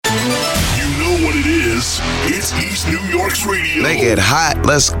This East New York's radio. Make it hot.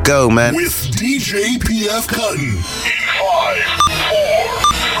 Let's go, man. With DJ PF Cuttin. In 5, 4,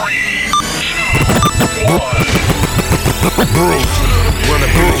 3, 2, 1. Run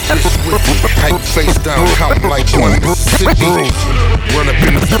up in this bitch with me, how you face down, counting like one Mississippi. Run up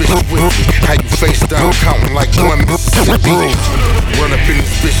in this bitch with me, how you face down, counting like one Mississippi. Run up in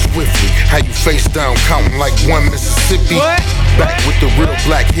this bitch with me, how you face down, counting like one Mississippi. Back with the real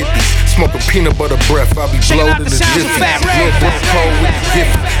black hippies, smoking peanut butter breath, I be blowed in the jiffy. Real broke cold with the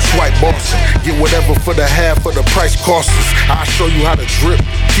gift, swipe Boston, get whatever for the half of the price costs us. I'll show you how to drip,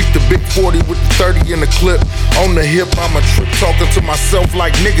 keep the big 40 with the 30 in the clip. On the hip, I'm a trip, talking to myself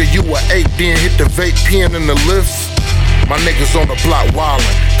like nigga, you a 8, then hit the vape pen in the lifts. My niggas on the block wildin'.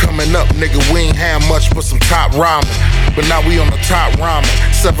 Coming up, nigga, we ain't had much but some top ramen. But now we on the top ramen.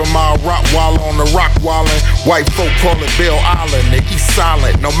 7 Mile Rock Waller on the rock wallin'. White folk call it Bell Island. The East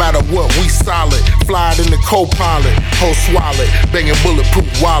Silent, no matter what, we solid. Fly it in the co-pilot, whole swallow, banging bulletproof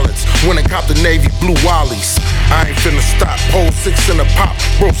wallets. When I cop the Navy blue Wallies, I ain't finna stop. Hold 6 in the pop,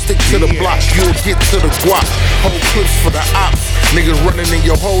 bro, stick to the block. You'll get to the guap. Whole clips for the ops. Niggas running in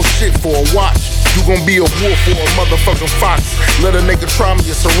your whole shit for a watch. You gon' be a wolf or a motherfucking fox. Let a nigga try me,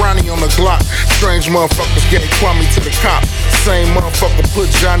 it's a Ronnie on the Glock. Strange motherfuckers gave Kwame to the cop. Same motherfucker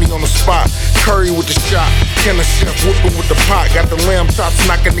put Johnny on the spot. Curry with the shot, Kenna Chef whipping with the pot. Got the lamb chops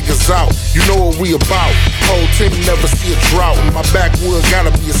knocking niggas out. You know what we about. Whole team never see a drought. And my backwood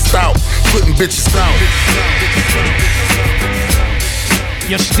gotta be a stout. Putting bitches out.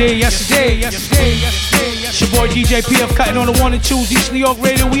 Yesterday. It's your boy DJ PF Cuttin on the 1 and 2's East New York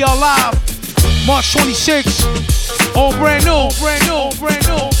Radio. We are live. March 26th, all brand new.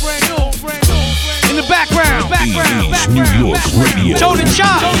 In the background. East New York's radio. Toe to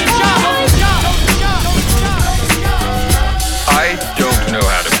chop. I don't know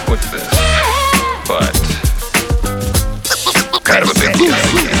how to put this, but kind of a big deal.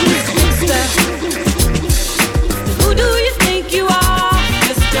 Who do you think you are,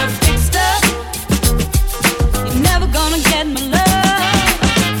 Mr. Fixer? You're never gonna get my love.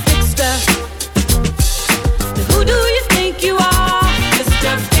 Who do you think you are,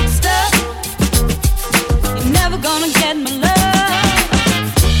 Mr. Fixer? You're never gonna get my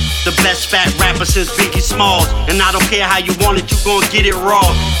love. The best fat rapper since Biggie Smalls. And I don't care how you want it, you gon' get it raw.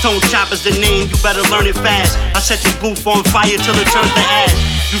 Tone Chopper's the name, you better learn it fast. I set your booth on fire till it turns to ash.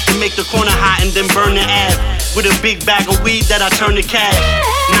 Used to make the corner hot and then burn the ab. With a big bag of weed that I turn to cash.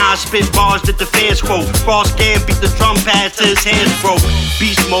 Now I spit bars that the fans quote. Frost Gam beat the drum pads till his hands broke.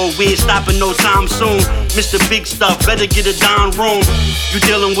 Beast mode, we ain't stopping no time soon. Mr. Big Stuff, better get a down room. You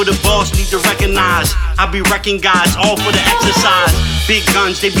dealing with a boss, need to recognize. I be wrecking guys, all for the exercise. Big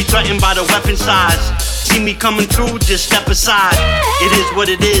guns, they be threatened by the weapon size. See me coming through, just step aside. It is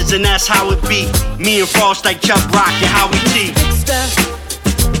what it is, and that's how it be. Me and Frost like Chuck Rock and Howie T.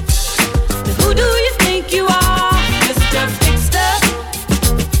 Who do you think you are, Mr. Fixer?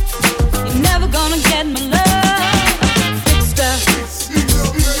 You're never gonna get my love, Fixer.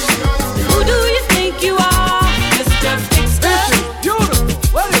 Who do you think you are, Mr. Fixer? You're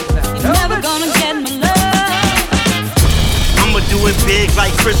never gonna get my love. I'ma do it big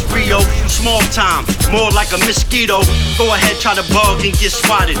like Chris Rio. Small time, more like a mosquito. Go ahead, try to bug and get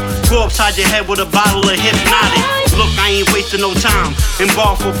swatted. Go upside your head with a bottle of Hypnotic. Look, I ain't wasting no time. And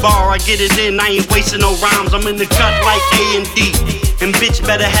bar for bar, I get it in, I ain't wasting no rhymes. I'm in the cut like A&D. And bitch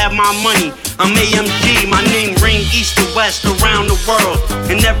better have my money. I'm AMG, my name ring east to west around the world.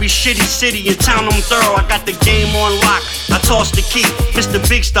 In every shitty city and town I'm thorough. I got the game on lock, I toss the key. Mr.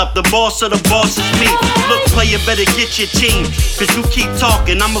 Big Stuff, the boss of the boss is me. Look, player, better get your team. Cause you keep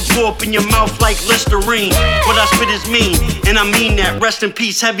talking, I'ma go up in your mouth like Listerine. What I spit is mean, and I mean that. Rest in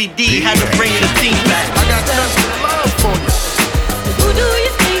peace, Heavy D, had to bring the theme back. I got nothing but love for you. Who do you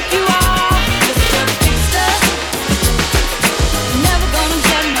think you are, Mr. Fixer? You're never gonna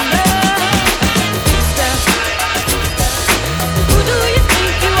get my love, Fixer. Who do you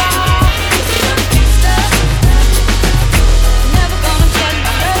think you are, Mr. Fixer? You're never gonna get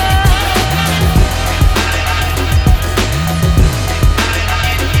my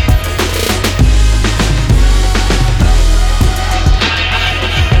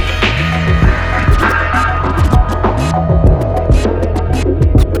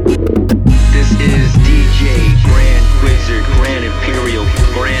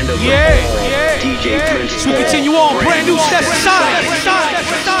So we continue on, brand new Step Aside.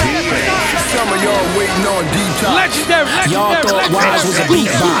 Some of y'all waiting on detox. Legendary. Y'all thought Wise was a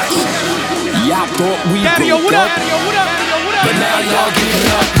beatbox. Y'all thought we what up? But now y'all giving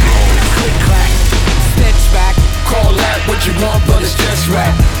up. Click clack, steps back. Call that what you want, but it's just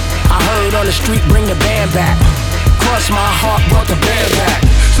rap. I heard on the street, bring the band back. lost my heart, brought the band back.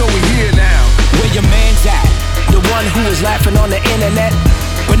 So we here now. Where your man's at? The one who was laughing on the internet.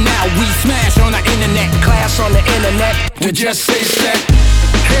 But now we smash on the internet. Class on the internet. We just say step.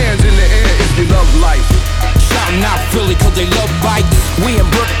 Hands in the air if you love life. Shouting out Philly cause they love bikes. We in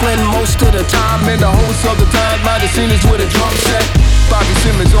Brooklyn most of the time. And the host of the time might have seen us with a drum set. Bobby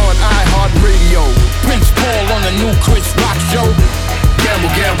Simmons on iHeartRadio. Prince Paul on the new Chris Rock show.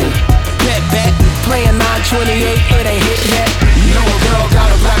 Gamble, gamble. Bet, bet. Playing 928, it ain't hit yet. You know a girl got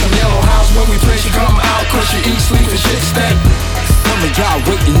a black and yellow house. When we play she come out cause she eat, sleep and shit stank. Some of y'all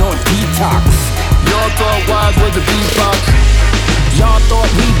waiting on detox. Y'all thought Wise was a beatbox. Y'all thought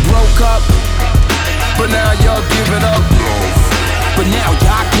we broke up. But now y'all giving up. But now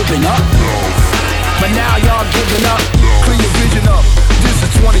y'all giving up. But now y'all giving up. Clean your vision up. This is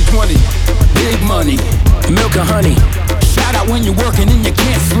 2020. Big money, milk and honey. Shout out when you're working and you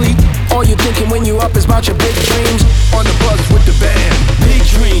can't sleep. All you thinking when you up is about your big dreams. On the bus with the band. Big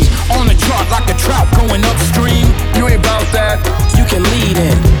dreams, on the chart like a trout going upstream. You ain't about that. You can lead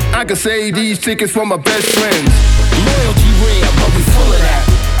in. I can save these tickets for my best friends. Loyalty rare, but we full of that.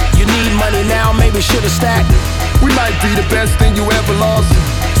 You need money now, maybe should've stacked. We might be the best thing you ever lost.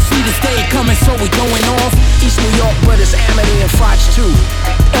 See this day coming, so we going off. East New York, but it's Amity and Fox too.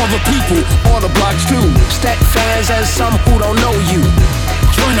 All the people, all the blocks too. Stat fans and some who don't know you.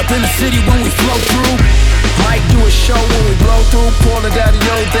 Join up in the city when we flow through. Might do a show when we blow through. Paul and Daddy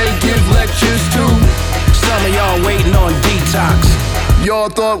O, they give lectures too. Some of y'all waiting on detox. Y'all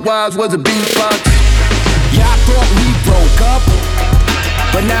thought Wise was a beatbox. Y'all thought we broke up.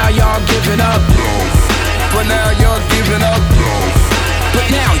 But now y'all giving up. But now y'all giving up.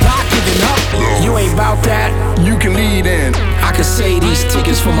 But now y'all giving up. You ain't about that. You can lead in. I could say these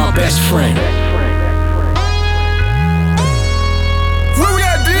tickets for my best friend. Where we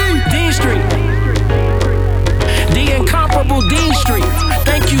at, D? Dean Street. The incomparable Dean Street.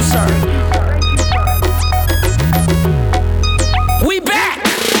 Thank you, sir. We back.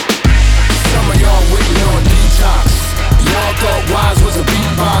 Some of y'all waiting on detox. Y'all thought Wise was a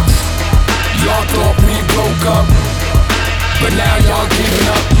beatbox. Y'all thought we broke up. But now y'all giving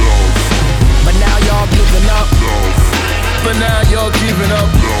up. But now y'all giving up. But now y'all giving up.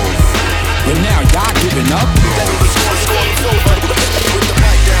 But now y'all giving up. With the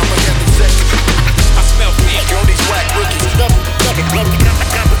mic down for heaven's sake. I smell fear. Yo, these whack rookies.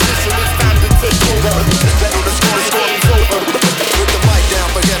 Competition, it's time to take over. Settle the score is over. With the mic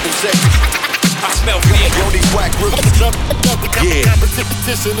down for heaven's sake. I smell fear. Yo, these whack rookies. Yeah.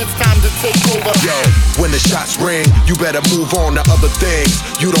 Competition, it's time to take over. Yo, when the shots ring, you better move on to other things.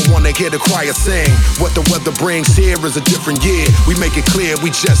 You don't wanna hear the choir sing. What the weather brings here is a different year. We make it clear we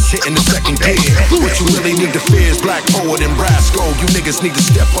just hitting the second gear. What you really need to fear is Black Poet and Rascal. You niggas need to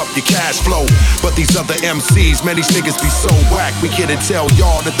step up your cash flow. But these other MCs, man, these niggas be so whack. We here to tell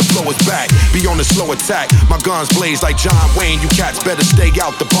y'all that the flow is back. Be on the slow attack. My guns blaze like John Wayne. You cats better stay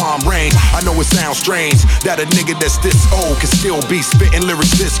out the bomb range. I know it sounds strange that a nigga that's this old can still be spitting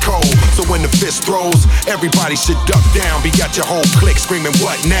lyrics this cold. So when the fist throws, everybody should duck down. Be got your whole clique screaming,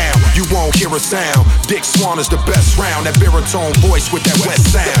 what now? You won't hear a sound. Dick Swan is the best round. That baritone voice with that wet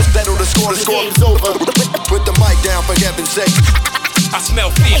sound. Settle the score is over. Put the mic down for heaven's sake. I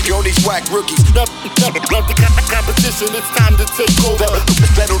smell fear. Yo, these whack rookies. Love the competition, it's time to take over.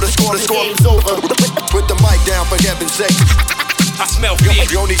 Settle the score is over. Put the mic down for heaven's sake. I smell fear.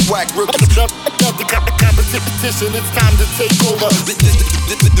 Yo, these whack rookies. Love the competition, it's time to take over.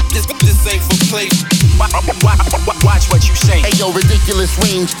 This ain't for play. Watch what you say. Hey yo, ridiculous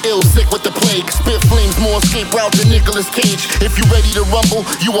range, ill sick with the plague. Spit flames, more escape route than Nicolas Cage. If you ready to rumble,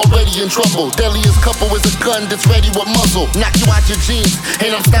 you already in trouble. Deadliest couple is a gun that's ready with muzzle. Knock you out your jeans,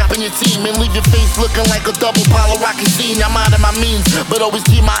 and I'm stopping your team and leave your face looking like a double pile of rocket scene. I'm out of my means, but always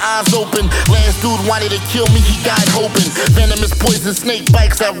keep my eyes open. Last dude wanted to kill me, he died hoping. Venomous poison snake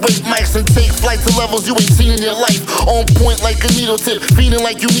bites that rape mics and take flight to levels you ain't seen in your life. On point like a needle tip, feeling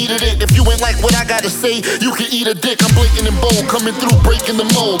like you needed it. If you ain't like what I gotta say, you can eat a dick. I'm blatant and bold, coming through, breaking the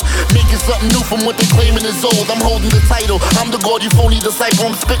mold, making something new from what they claiming is old. I'm holding the title, I'm the God, you phony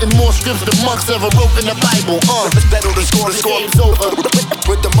disciple. I'm spitting more scripts than monks ever wrote in the Bible. Settle the score is over.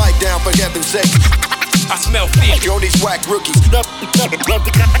 Put the mic down for heaven's sake. I smell fear. Yo, these whack rookies. Love the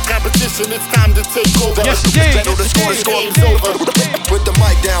competition, it's time to take over. Yes, indeed. Settle the score is over. Put the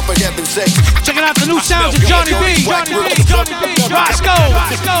mic down for heaven's sake. Checking out the new sounds of Johnny B. Roscoe.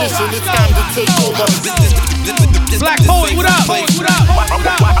 It's time to take over. Black Poet, what up?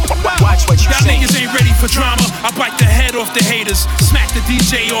 Watch what you Y'all say. niggas ain't ready for drama. I bite the head off the haters, smack the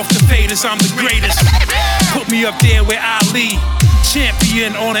DJ off the faders. I'm the greatest. Put me up there with Ali,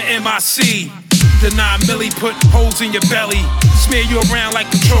 champion on the MIC. deny Millie, put holes in your belly. Smear you around like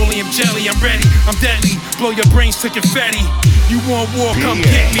petroleum jelly. I'm ready, I'm deadly. Blow your brains to confetti. You want war, come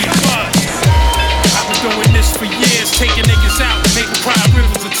get me. I've been doing this for years, taking niggas out, making cry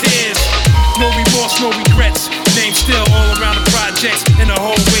rivers of tears. No remorse, no regrets. Name still all around the projects and the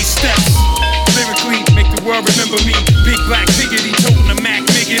hallway steps. Lyrically, make the world remember me. Big black diggity, toting a Mac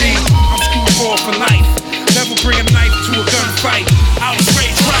miggity. I'm screwball for life. Never bring a knife to a gunfight. I was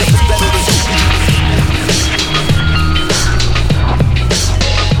raised right.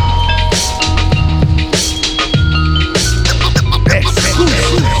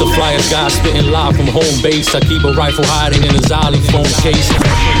 The flyers guy spitting live from home base. I keep a rifle hiding in a xylophone case.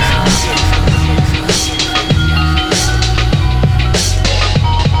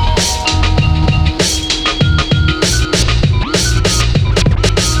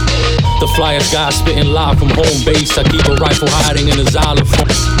 The flyers guy spitting live from home base. I keep a rifle hiding in a xylophone.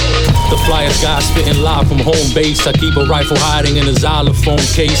 The flyers guy spitting live from home base. I keep a rifle hiding in a xylophone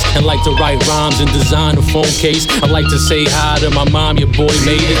case and like to write rhymes and design a phone case. I like to say hi to my mom, your boy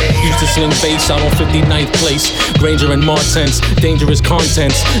made it. Used to sling bass out on 59th place. Granger and Martens, dangerous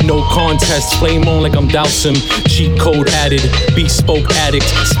contents, no contest. Flame on like I'm dousing. Cheat code added, bespoke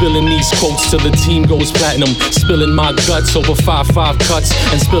addict. Spilling these quotes till the team goes platinum. Spilling my guts over 5-5 cuts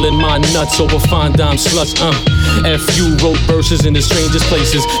and spilling my nuts over fine dime sluts. F.U. wrote verses in the strangest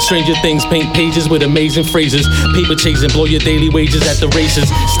places. Stranger things paint pages with amazing phrases. Paper chasing, blow your daily wages at the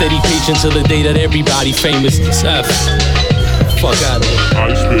races. Steady patient till the day that everybody famous. F. Fuck out of it.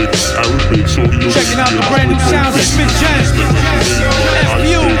 Checking out the brand new sounds of Smith Jazz.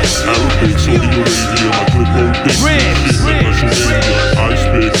 F.U. I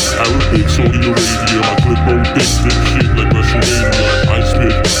spit Arabic, Saudi Arabia, my clip on this shit like WrestleMania. I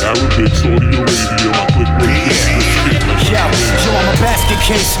spit Arabic, Saudi Arabia, my clip on this shit like WrestleMania. Yo, I'm a basket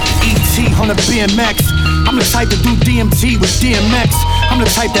case, E.T. on a BMX. I'm the type to do DMT with DMX. I'm the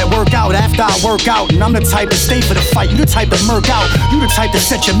type that work out after I work out. And I'm the type to stay for the fight. You the type to murk out. You the type to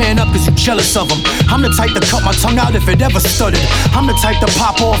set your man up cause you jealous of him. I'm the type to cut my tongue out if it ever stuttered. I'm the type to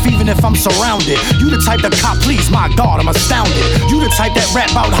pop off even if I'm surrounded. You the type to cop, please, my God, I'm astounded. You the type that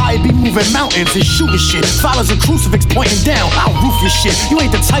rap about how it be moving mountains and shooting shit. Flowers and crucifix pointing down. I'll roof your shit. You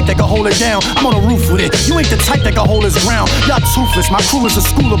ain't the type that can hold it down. I'm on a roof with it. You ain't the type that can hold his ground. Y'all toothless. My crew is a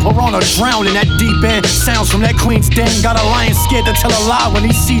school of piranha drowned in that deep end. Sounds from that Queen's Den. Got a lion scared to tell a lie when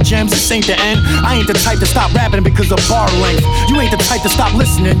he see gems. This ain't the end. I ain't the type to stop rapping because of bar length. You ain't the type to stop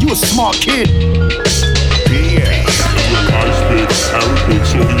listening. You a smart kid. I spit Arabic,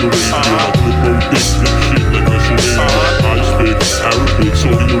 Saudi Arabia, my clip on this shit like WrestleMania. I spit Arabic,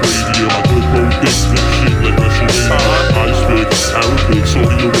 Saudi Arabia, my clip on this shit like WrestleMania. I spit Arabic,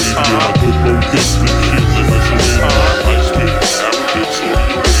 Saudi Arabia, my clip on this shit like WrestleMania. I spit Arabic, Saudi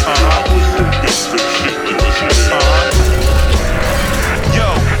Arabia, my clip on this shit like WrestleMania. Yo,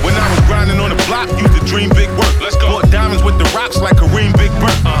 when I was grinding on the block, used to dream big work. Let's go. Bought diamonds with the rocks like Kareem Big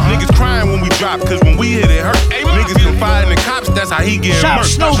Burke. Niggas crying when we drop, cause when we hit it hurt. Niggas been fighting the cops, that's how he getting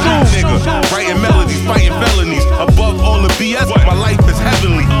murked. Nigga, writing melodies, fighting felonies. Above all the BS, my life is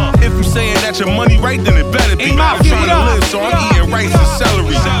heavenly. If you saying that your money right, then it better be. I'm trying to live, so I'm eating rice and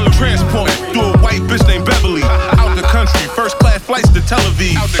celery. Transporting through a white bitch named Beverly. Out the country, first class flights to Tel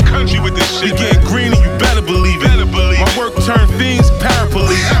Aviv. Out the country with this shit. We getting green and you better believe it. My work turned fiends,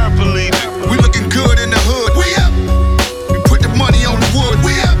 paraplegic. We looking good in the hood. We up. We put the money on the wood.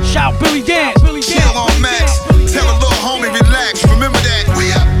 We up. Shout Billy Dance. Chill on Max. Tell a little homie relax. Remember that.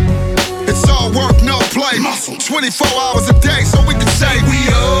 We up. It's all work, no play. 24 hours a day, so we can say we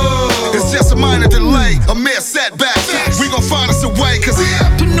up. It's just a minor delay, a mere setback. We gon' find us a way, cause we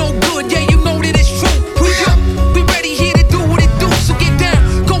up. You know good, yeah, you know that it's true. We up. We ready here to do what it do. So get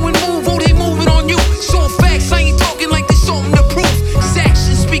down, go and move, oh they moving on you. So facts, I ain't talking like there's something to prove. Cause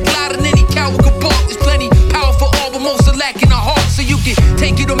actions speak louder than any coward could bark. There's plenty power for all, but most are lacking a heart. So you can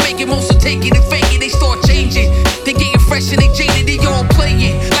take it or make it, most will take it and fake it. They start changing, they getting fresh and they jaded. They all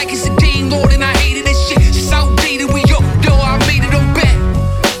playing like it's a game, Lord, and I hated this shit. Just outdated, we yo, I made it on back.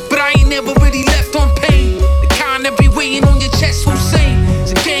 But I ain't never really left on pain. The kind that be weighing on your chest, Hussein.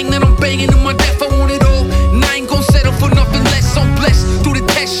 It's a gang that I'm banging in my death, I want it all. And I ain't gon' settle for nothing less. I'm blessed through the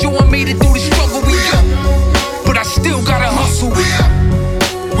test, yo, I made it through the struggle, we up. But I still gotta hustle, we up.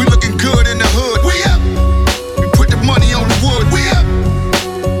 We looking good in the hood. We up. We put the money on the wood. We up.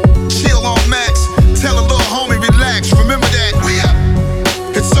 Chill on Max. Tell a little homie relax. Remember that. We up.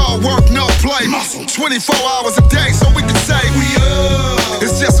 It's all work, no play. 24 hours a day, so we can say we up.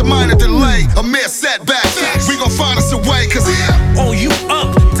 It's just a minor delay, a mere setback. We gon' find us a way, cause we up. Oh, you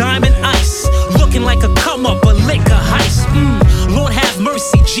up, diamond ice. Looking like a come up, a liquor heist. Lord have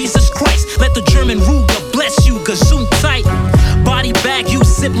mercy, Jesus Christ. Let the German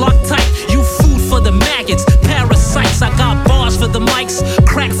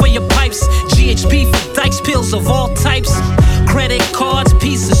cards,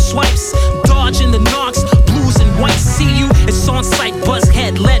 pieces, swipes, dodging the knocks, blues and whites. See you, it's on sight. Buzz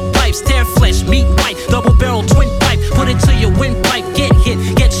head, lead pipes, tear flesh, meat white, double barrel, twin pipe. Put it to your windpipe, get hit,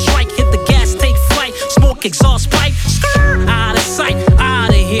 get strike, hit the gas, take flight, smoke exhaust pipe, skirt, out of sight, out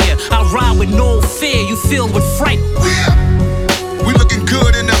of here. I ride with no fear, you filled with fright. We up, we looking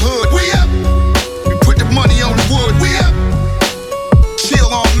good in the hood. We up, we put the money on the wood. We up, chill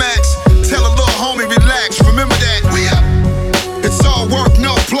on max, tell a little homie relax. Remember that. We up, it's all work,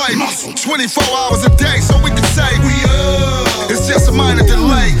 no play. 24 hours a day, so we can say we up. It's just a minor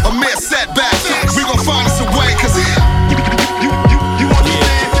delay, a mere setback. We gon' find us a way, cause we up. You understand?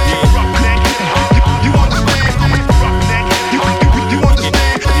 You understand? You understand? You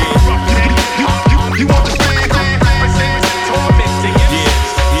understand?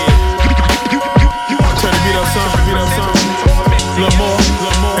 Turn the beat up some, little more.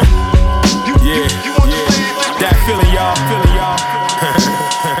 Yeah. That feeling, y'all.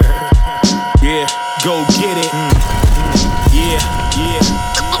 Yeah, go get it. Yeah.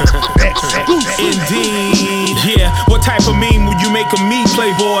 Indeed. Yeah, what type of meme would you make of me,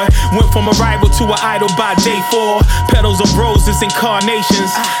 playboy? Went from a rival to an idol by day 4. Petals of roses and carnations.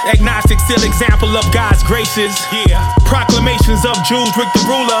 Agnostic, still example of God's graces. Yeah. Proclamations of Jews, Rick the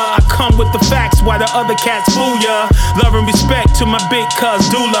ruler. I come with the facts while the other cats fool ya. Love and respect to my big cuz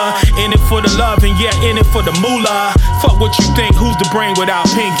doula. In it for the love and yeah, in it for the moolah. Fuck what you think, who's the brain without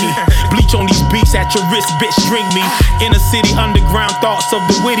pinky? Bleach on these beats at your wrist, bitch, drink me. Inner city underground thoughts of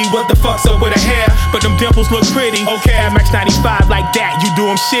the witty. What the fuck's up with her hair? But them dimples look pretty. Okay, at Max 95 like that, you do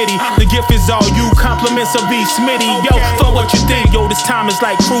them shitty. The gift is all you, compliments of E. Smitty. Yo, fuck what you think, yo, this time is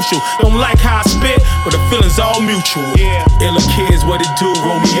like crucial. Don't like how I spit, but the feeling's all mutual. Illa kids, what it do,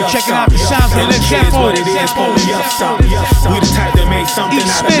 roll me up. Checking out the sounds of Illa kids, what it is, pull me up something. We the type that make something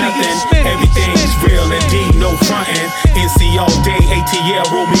out of nothing. Everything's real indeed, no frontin'. NC all day, ATL,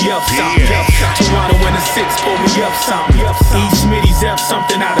 roll me up something. Toronto in the 6, pull me up something. East Smitty's F,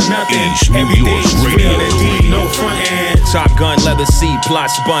 something out of nothing. Everything's real indeed, no frontin'. Top gun, leather seat, plot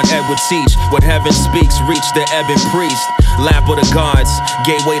spun, Edward teach. What heaven speaks, reach the ebon priest. Lap of the gods,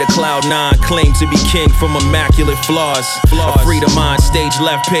 gateway to cloud 9. Claim to be king from immaculate flaws. A freedom mind, stage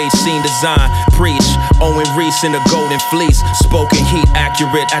left page, scene design. Preach, Owen Reese in the golden fleece. Spoken heat,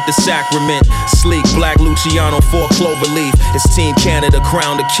 accurate at the sacrament. Sleek, black Luciano, 4 cloverleaf. It's Team Canada,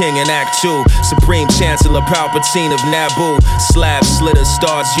 crowned the king in Act 2. Supreme Chancellor Palpatine of Naboo. Slab slitters,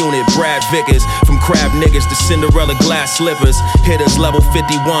 stars unit, Brad Vickers. From crab niggas to Cinderella glass slippers. Hitters level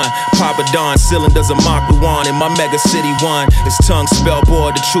 51. Papa Don, cylinders of Mark Luan in my mega city 1. His tongue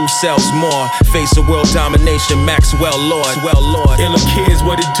spellboard, the truth sells more. Facing world domination, Maxwell Lord. Illa kids,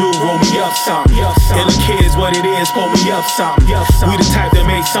 what it do, roll me up something. Illa kids, what it is, pull me up something. We the type that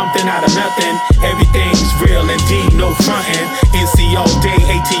make something out of nothing. Everything's real indeed, no frontin'. NC all day,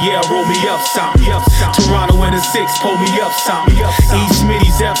 ATL, roll me up something. Toronto in the 6, pull me up something. East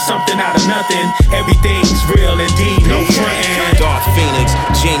Smitty's F, something out of nothing. Everything's real indeed, no frontin'. Dark Phoenix,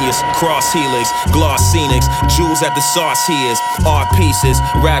 genius, cross helix, gloss scenics, jewels at the sauce hears, art pieces,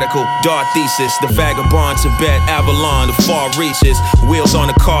 radical, dark thesis, the vagabond Tibet, Avalon, the far reaches, wheels on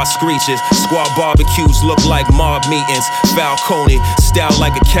the car screeches, squad barbecues look like mob meetings, Falcone, style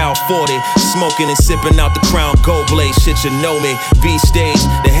like a cow 40, smoking and sipping out the Crown Gold Blade, shit you know me, B stage,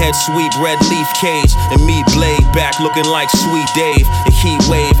 the head sweep, red leaf cage, and me blade back looking like Sweet Dave, the heat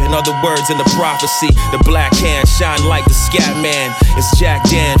wave, in other words in the prophecy, the black hand shine like the scat man, it's Jack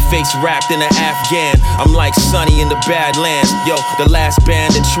Dan, face wrapped in an Afghan, I'm like Sonny in the Badlands, yo, the last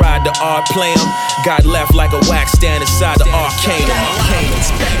band that tried to art play him, got left like a wax stand inside the arcane. Got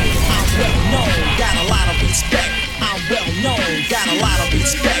a lot of respect. I'm well known, got a lot of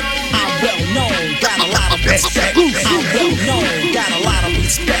respect. I'm well known, got a lot of respect. I'm well known, got a lot of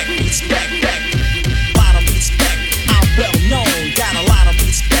respect. Lot of respect. I'm well known, got a lot of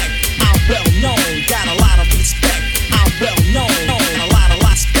respect. I'm well known, got a lot of respect. I'm well known, a lot of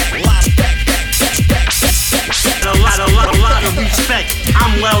respect. A lot of respect.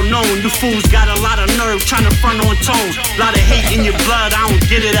 I'm well known. You fools got a lot of nerve trying to front on tones. Lot of hate in your blood, I don't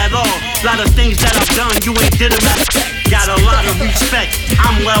get it at all. Lot of things that I've done, you ain't did them at all. Got a lot of respect.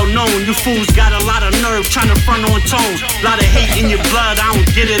 I'm well known. You fools got a lot of nerve trying to front on tones. Lot of hate in your blood, I don't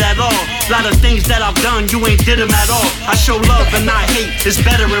get it at all. Lot of things that I've done, you ain't did them at all. I show love and not hate. It's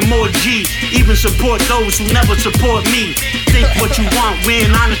better and more G. Even support those who never support me. Think what you want, we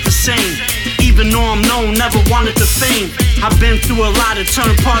ain't honest the same. Even though I'm known, never wanted to fame. I've been through a lot, it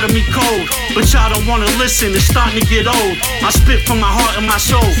turned part of me cold. but y'all don't wanna listen, it's starting to get old. I spit from my heart and my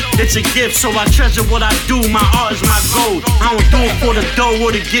soul, it's a gift, so I treasure what I do, my art is my gold. I don't do it for the dough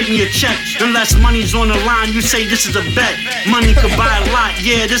or to get me a check, unless money's on the line, you say this is a bet. Money could buy a lot,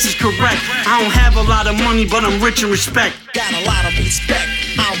 yeah, this is correct. I don't have a lot of money, but I'm rich in respect. Got a lot of respect,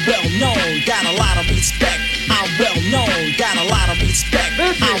 I'm well known. Got a lot of respect, I'm well known. Got a lot of respect,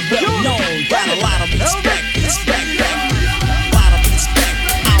 I'm well known. Got a lot of respect, respect. Lot of respect,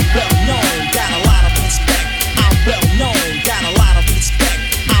 I'm well known. Got a lot of respect, I'm well known. Got a lot of respect,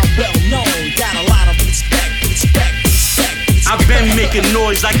 I'm well known. Got a lot of respect, respect. I've been making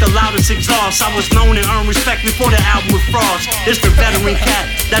noise like the loudest exhaust. I was known and earned respect before the album with Frost. It's the veteran cat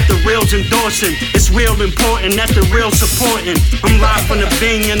that the real's endorsing. It's real important that the real supporting. I'm live from the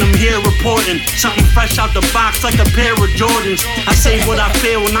Bing and I'm here reporting something fresh out the box like a pair of Jordans. I say what I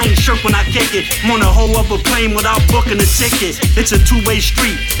feel and I ain't shook when I kick it. I'm on a whole other plane without booking a ticket. It's a two-way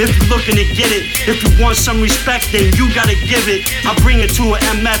street if you're looking to get it. If you want some respect, then you gotta give it. I bring it to a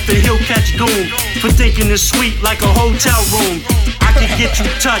MF and he'll catch doom for thinking it's sweet like a hotel room. I can get you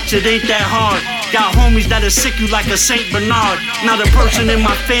touched, it ain't that hard. Got homies that'll sick you like a Saint Bernard. Not a person in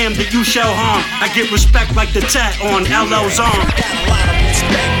my fam that you shall harm. I get respect like the tat on LL's arm. Got a lot of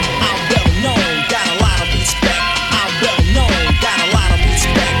respect, I'm well known. Got a lot of respect, I'm well known. Got a lot of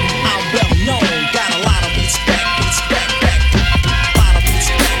respect, I'm well known. Got a lot of respect, respect. Lot of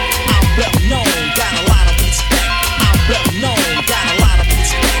respect, I'm well known. Got a lot of respect, I'm well known. Got a lot of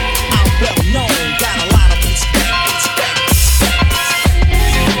respect, I'm well known. Got a lot of respect, respect.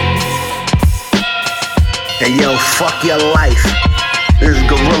 Hey yo, fuck your life. This is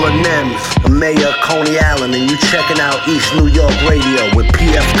Gorilla Nems, the mayor of Coney Island, and you checking out East New York Radio with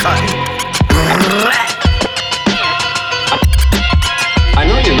PF Cut. I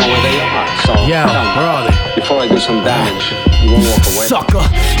know you know where they are, so yeah, where are they? Before I do some damage, you won't walk away. Sucker,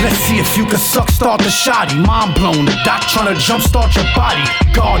 let's see if you can start the shoddy. Mind blown, the doc tryna jumpstart your body.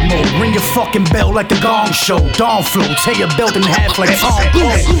 Guard mode, ring your fucking bell like the Gong Show. Dawn flow, tear your belt in half like Tom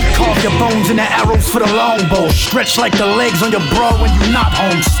Cruise. Carve your bones in the arrows for the longbow. Stretch like the legs on your bra when you not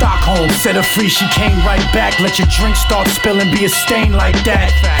home. Stockholm, set her free, she came right back. Let your drink start spilling, be a stain like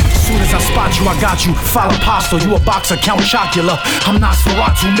that. Soon as I spot you, I got you. File apostle, you a boxer, Count Chocula. I'm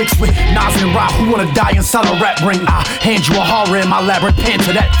Nosferatu mixed with Nas and Ra. Who wanna die inside a rap ring? I hand you a horror in my labyrinth, pan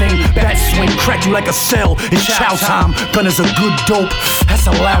to that thing. Bat swing, crack you like a cell. It's chow time. Gun is a good dope. That's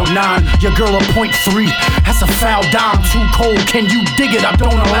a loud 9. Your girl a .3. That's a foul dime. Too cold, can you dig it? I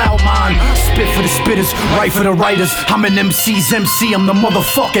don't allow mine. Spit for the spitters, right for the writers. I'm an MC's MC. I'm the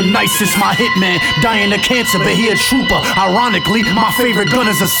motherfucking nicest. My hitman, dying of cancer, but he a trooper. Ironically, my favorite gun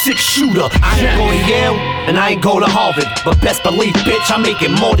is a 6-shooter. I ain't go to Yale and I ain't go to Harvard, but best believe, bitch, I'm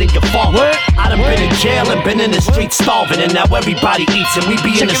making more than your father. I done been in jail and been in the streets starving, and now everybody eats and we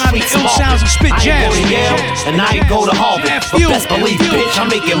be in the streets starving. I ain't go to Yale and I ain't go to Harvard, but best believe, bitch, I'm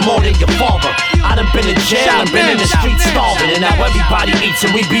making more than your father. I done been in jail and been in the streets starving, and now everybody eats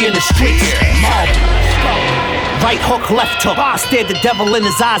and we be in the streets marvin. Right hook, left hook. I stared the devil in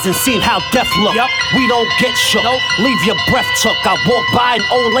his eyes and seen how death look. We don't get shook. Leave your breath took. I walk by and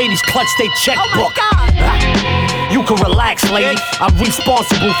old ladies clutch they checkbook. You can relax, lady. I'm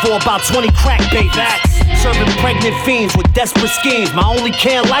responsible for about 20 crack babies. Serving pregnant fiends with desperate schemes. My only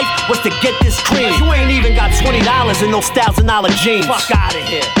care in life was to get this cream. You ain't even got $20 in those $1,000 jeans. Fuck out of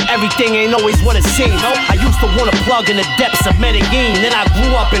here. Everything ain't always what it seems. I used to want to plug in the depths of Medellin. Then I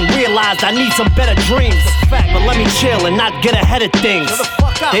grew up and realized I need some better dreams. But let me chill and not get ahead of things.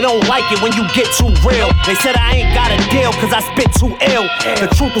 They don't like it when you get too real. They said I ain't got a deal cause I spit too ill. The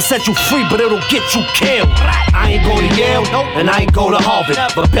truth will set you free, but it'll get you killed. I ain't go to Yale and I ain't go to Harvard,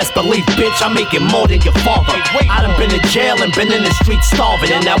 but best believe, bitch, I'm making more than your father. I done been in jail and been in the streets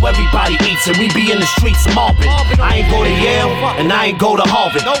starving, and now everybody eats and we be in the streets mobbing. I ain't go to Yale and I ain't go to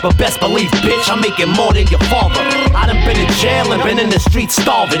Harvard, but best believe, bitch, I'm making more than your father. I done been in jail and been in the streets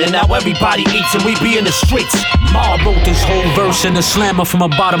starving, and now everybody eats and we be in the streets mobbing. Wrote this whole verse in a slammer from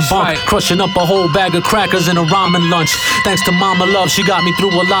a bottom bunk, crushing up a whole bag of crackers in a ramen lunch. Thanks to Mama Love, she got me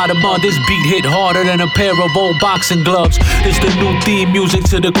through a lot of mud. This beat hit harder than a pair of old boxing gloves. This the new theme music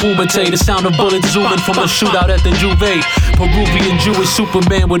to the Kumite, the sound of bullets zooming from a shootout at the Juve. Peruvian Jewish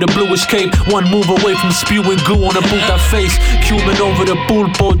Superman with a bluish cape, one move away from spewing goo on a puta face. Cuban over the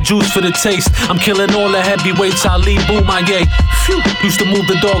pulpo, juice for the taste. I'm killing all the heavyweights, Ali Boumaye. Phew, used to move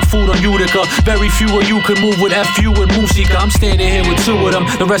the dog food on Utica. Very few of you can move with F you and Musika, I'm standing here with two of them.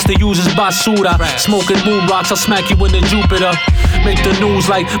 The rest of yous is basura. Smoking moon rocks, I'll smack you in the Jupiter. Make the news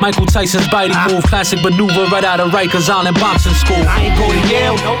like Michael Tyson's biting move. Classic maneuver right out of Rikers Island boxing school. I ain't go to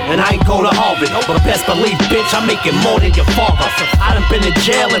Yale, and I ain't go to Harvard, but best believe, bitch, I'm making more than your father. I done been in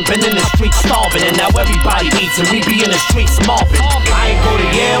jail and been in the streets starving, and now everybody eats and we be in the streets mobbing. I ain't go to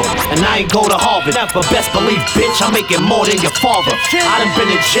Yale, and I ain't go to Harvard, but best believe, bitch, I'm making more than your father. I done been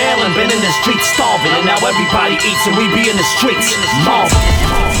in jail and been in the streets starving, and now everybody eats and we be in the streets mobbing.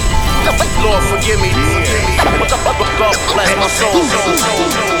 Lord, forgive me. God bless my soul.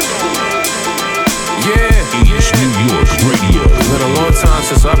 Yeah, EastNYRadio. It's been a long time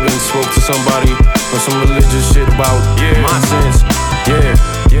since I've been spoke to somebody on some religious shit about my sins. Yeah.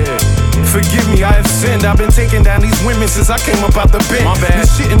 Forgive me, I have sinned. I've been taking down these women since I came up out the bin. My bad.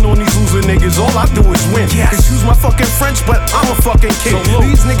 Been shitting on these loser niggas, all I do is win. Yes. Excuse my fucking French, but I'm a fucking king. So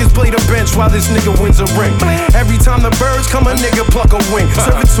these niggas play the bench while this nigga wins a ring. Every time the birds come, a nigga pluck a wing.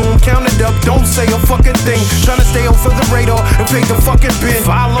 Serve it to him, count it up, don't say a fucking thing. Tryna stay off of the radar and pay the fucking bin.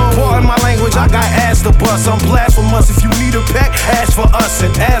 Pardon my language, I got ass to bust. I'm blasphemous. If you need a pack, ask for us.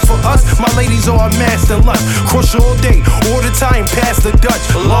 And as for us, my ladies are a master lust. Crush all day, all the time, pass the Dutch.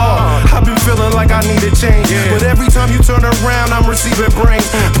 Lord, I've been feeling like I need a change, but every time you turn around, I'm receiving brains.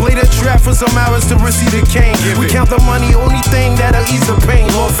 Play the trap for some hours to receive the cane. We count the money, only thing that'll ease the pain.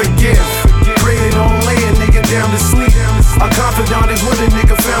 Lord, forgive. Pray it don't lay a nigga down to sleep. A confidant is what a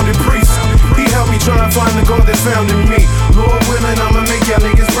nigga found in priest. He helped me try and find the God that's found in me. Lord willing, I'ma make y'all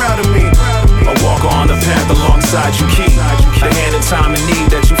niggas proud of me. I walk on the path alongside you, keep a hand in time of need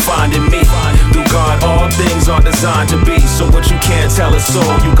that you find in me. Through God, all things are designed to be. So what you can't tell a soul,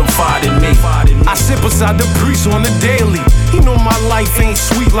 you confide in me. I sit beside the priest on the daily. He know my life ain't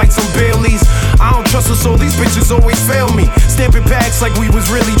sweet like some Baileys. I don't trust her, so these bitches always fail me. Stamping packs like we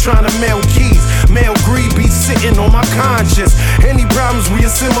was really trying to mail keys. Male greed be sitting on my conscience. Any problems we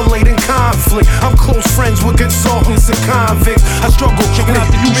assimilate in conflict. I'm close friends with consultants and convicts. I struggle checking out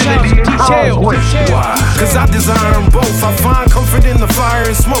the humility and detail. Why? Cause I design both. I find comfort in the fire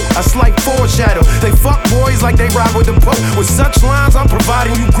and smoke. I slight foreshadow. They fuck boys like they ride with the Pope. With such lines, I'm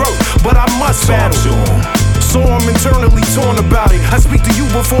providing you growth, but I must battle. So I'm internally torn about it. I speak to you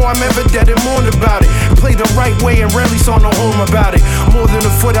before I'm ever dead and mourn about it. Play the right way and rarely saw no home about it. More than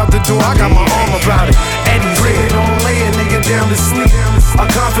a foot out the door, I got my arm about it. Eddie's pray it don't lay a nigga down to sleep. A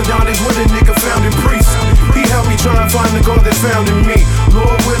confidant is what a nigga found in priest. He helped me try and find the God that's found in me.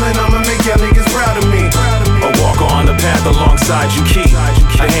 Lord willing, I'ma make y'all niggas proud of me. I walk on the path alongside you, keep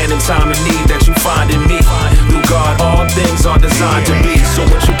a hand in time of need that you find in me. Through God, all things are designed to be. So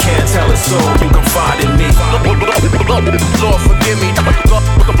what you can't tell a soul, you confide in me. Lord, forgive me. God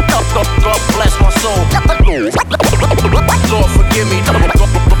bless my soul. Lord, forgive me.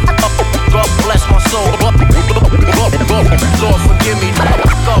 God bless my soul. Lord, forgive me.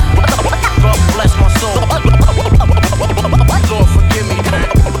 God bless my soul. Lord, forgive me.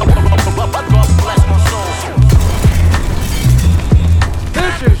 God bless my soul.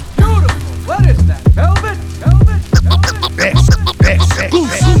 This is beautiful. What is that? Velvet?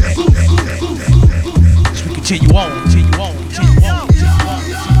 Continue on.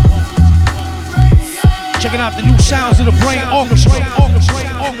 Checking out the new sounds of the Brain Orchestra.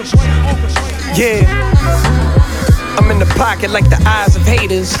 Yeah. I'm in the pocket like the eyes of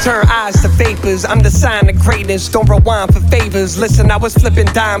haters. Turn eyes to vapors. I'm the sign of greatness. Don't rewind for favors. Listen, I was flipping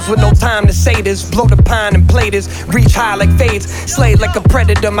dimes with no time to say this. Blow the pine and play this. Reach high like fades. Slay like a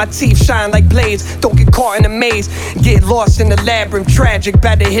predator. My teeth shine like blades. Don't get caught in a maze. Get lost in the labyrinth. Tragic.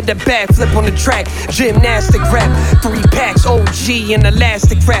 Better hit the back. Flip on the track. Gymnastic rap. 3 packs. OG and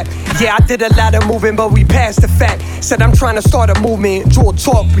elastic rap. Yeah, I did a lot of moving, but we passed the fact. Said I'm trying to start a movement. Jewel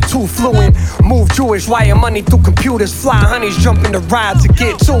talk, we too fluent. Move Jewish. Wire money through computers. Fly honeys jump in the ride to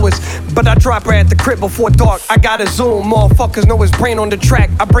get to us. But I drop her at the crib before dark. I gotta zoom. Motherfuckers know his brain on the track.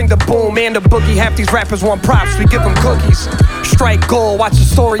 I bring the boom and the boogie. Half these rappers want props. We give them cookies. Strike gold. Watch the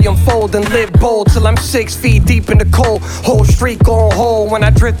story unfold and live bold till I'm 6 feet deep in the cold. Whole street on hold when I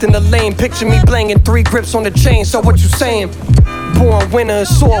drift in the lane. Picture me blinging 3 grips on the chain. So what you saying? Born winner,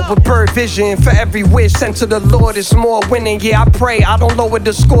 sword with bird vision. For every wish sent to the Lord, it's more winning. Yeah, I pray, I don't lower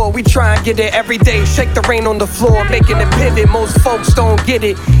the score. We try and get it every day. Shake the rain on the floor, making it pivot. Most folks don't get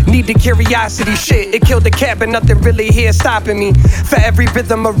it. Need the curiosity shit. It killed the cat, but nothing really here stopping me. For every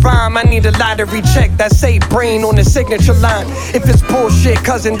rhythm of rhyme, I need a lottery check that say brain on the signature line. If it's bullshit,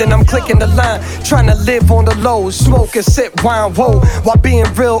 cousin, then I'm clicking the line. Trying to live on the low, smoke and sip wine, whoa. While being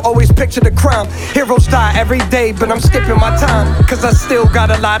real, always picture the crime. Heroes die every day, but I'm skipping my time. cause I still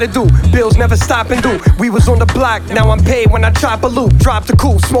got a lot to do. Bills never stop and do. We was on the block, now I'm paid when I chop a loop. Drop the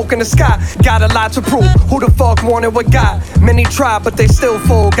coupe, smoke in the sky. Got a lot to prove. Who the fuck wanted what got? Many try, but they still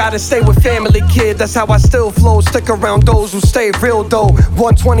fold. Gotta stay with family, kid. That's how I still flow. Stick around those who stay real though.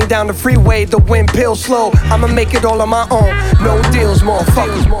 120 down the freeway, the wind pill slow. I'ma make it all on my own. No deals,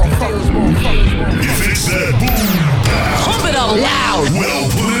 motherfuckers. If it's that boom, pump it up loud. Well,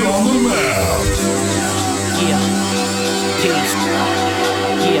 put it on the map. Yeah. Peace.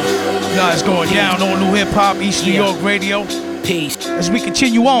 Yeah. Nah, it's going down on New Hip Hop, East New York Radio. Peace. As we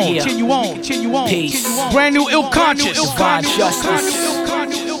continue on, Peace. Brand new Ill Conscious. Divine justice.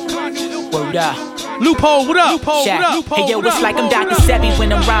 Word up. Loophole, what up? Hey yo, it's like I'm Dr. Sebi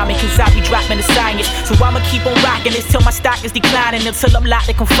when I'm rhyming, cause I be dropping the science. So I'ma keep on rocking this till my stock is declining, until I'm locked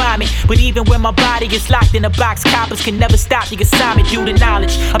in confinement. But even when my body is locked in a box, coppers can never stop the assignment due to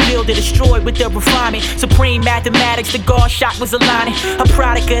knowledge. I build it, destroyed with the refinement. Supreme mathematics, the guard shot was aligning. A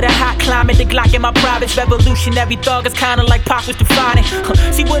product of the hot climate, the Glock in my privates. Revolutionary thug is kinda like Pac was defining.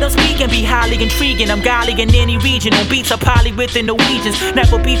 See what I'm speaking, be highly intriguing. I'm golly in any region. On beats, I'm poly with the Norwegians.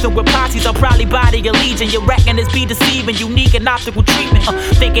 Never beefing with posses, I'll probably body a legion. Your reckoners be deceiving, unique and optical treatment.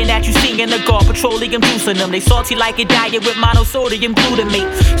 Thinking that you singing the guard, petroleum juicing them. They salty like a diet with monosodium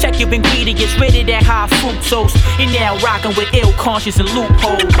glutamate. Check your ingredients, rated at high fructose. You're now rocking with ill conscious and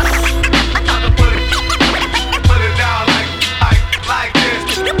loopholes.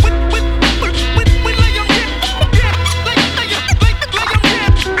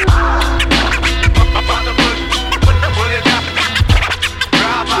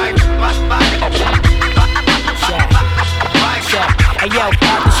 Hey yo,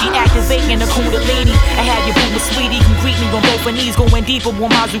 after she activating the kundalini, I had your boo with sweetie, can greet me on both her knees, going deeper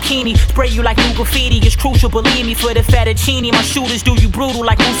with my zucchini. Spray you like new graffiti, it's crucial, believe me, for the fettuccine. My shooters do you brutal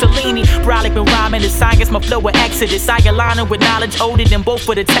like Mussolini. Brolic been rhyming the science, my flow with Exodus. I align with knowledge older than both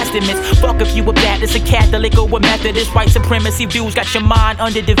for the testaments. Fuck if you a Baptist, a Catholic, or a Methodist. White supremacy views got your mind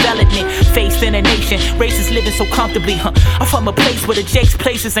under development. Faced in a nation, racists living so comfortably. I'm from a place where the Jakes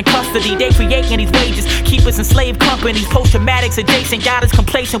places in custody. They creating these wages, keep us in slave companies. Post-traumatics adjacent, got us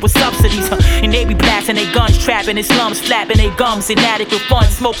complacent with subsidies. And they be blasting they guns, trapping in slums, flapping they gums. Inadequate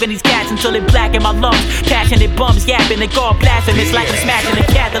funds, smoking these cats until they black in my lungs. Passionate bums, yapping, they guard blasting. It's like I'm smashing a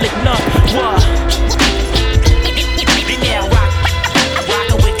Catholic nun. What? Yeah,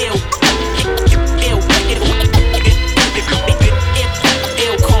 rockin' with ill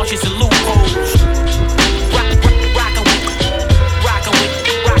conscious and loopholes.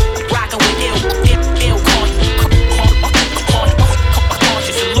 Rockin' with ill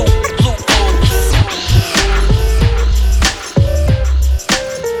conscious and loopholes.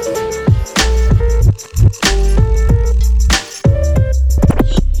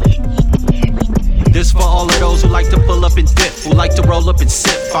 This for all of those who like to pull up and dip, who like to roll up and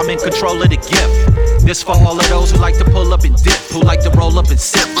sip. I'm in control of the gift. This for all of those who like to pull up and dip, who like to roll up and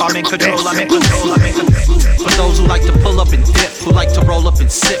sip. I'm in control, I'm in control, I'm in control. For those who like to pull up and dip, who like to roll up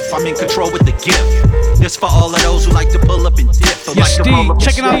and sip. I'm in control with the gift. This for all of those who like to pull up and dip, who like to roll up and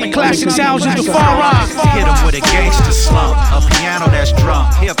checking out the classic sounds of the far rock. Hit 'em with a gangster slump, a piano that's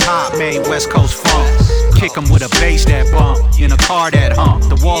drunk. Hip hop made West Coast funk. Kick 'em with a bass that bump, in a car that hump.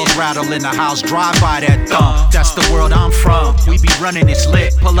 The walls rattle in the house, drive by that thump. That's the world I'm from. We be running this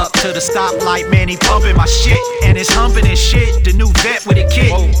lit. Pull up to the stoplight, man, he pumping my shit. And it's humping and shit. The new vet with a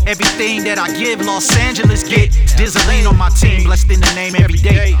kit. Everything that I give, Los Angeles get. Dizzaline on my team, blessed in the name every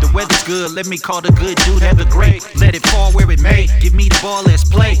day. The weather's good, let me call the good dude ever great. Let it fall where it may. Give me the ball, let's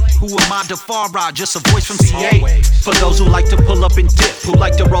play. Who am I, DeFarra? Just a voice from CA. For those who like to pull up and dip, who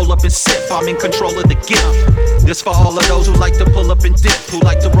like to roll up and sip, I'm in control of the gift. This for all of those who like to pull up and dip, who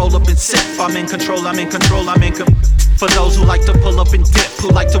like to roll up and sip. I'm in control, I'm in control, I'm in control. For those who like to pull up and dip, who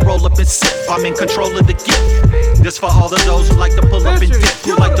like to roll up and sip, I'm in control of the gift. This for all of those who like to pull up and dip,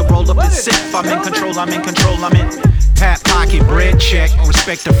 who like to roll up and sip. I'm in control, I'm in control, I'm in. Pat pocket, bread check,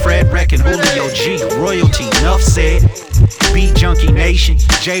 respect to Fred Reck and Julio G. Royalty, enough said. Beat Junkie Nation,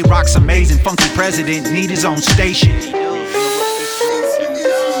 J-Rock's amazing, funky president, need his own station.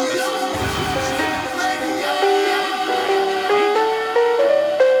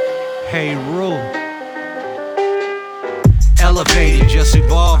 Hey, Rule. Elevated, just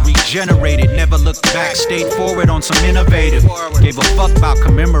evolved, regenerated. Never looked back, stayed forward on some innovative. Gave a fuck about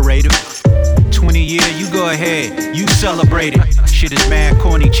commemorative. 20 year, you go ahead, you celebrate it. Shit is mad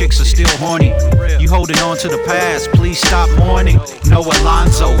corny, chicks are still horny. You holding on to the past, please stop mourning. No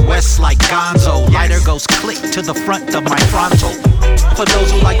Alonzo, West like Gonzo. Lighter goes click to the front of my frontal. For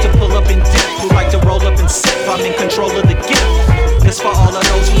those who like to pull up and dip, who like to roll up and sip, I'm in control of the gift. This for all of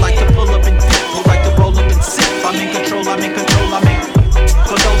those who like to pull up and dip, who like to roll up and sip. I'm in control, I'm in control, I'm in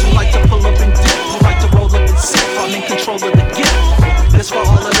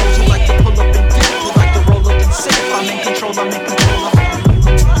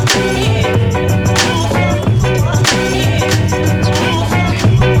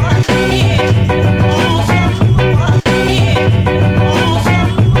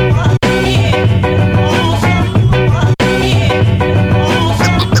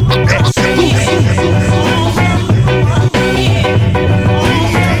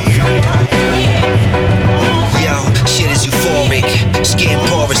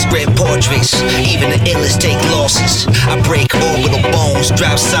bones.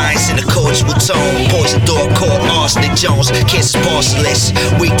 Drop science in a cordial tone. Poison thought called arsenic Jones. Kiss is porcelain.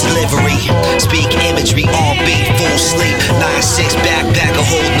 Weak delivery. Speak imagery on beat. Full sleep. 9-6 backpacker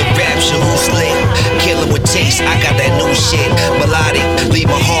holding the rapture. Who's lit? Killing with taste. I got that new shit. Melodic. Leave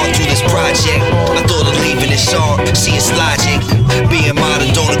my heart through this project. I thought of leaving it short. See its logic. Being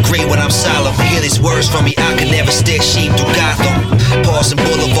modern, don't agree when I'm solemn. Hear these words from me. I can never steer sheep through Gotham. Parson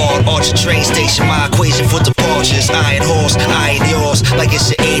Boulevard, Archer train station. My equation for departures. Iron horse, I ain't yours. Like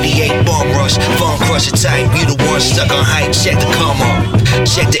it's an 88 bomb rush. Phone crusher type. You the one stuck on hype. Check the come up.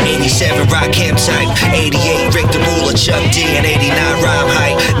 Check the 87 rock cam type. 88 Rick the ruler, Chuck D, and 89 rhyme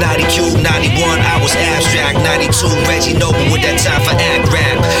height. 90 cube, 91 I was abstract. 92 Reggie Noble with that time for act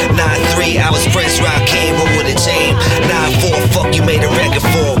rap. 93 I was Prince Rock, came up with a team. 94 fuck you made a record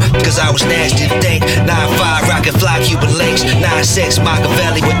for, cause I was nasty to think. 95 rocket fly Cuban links. 96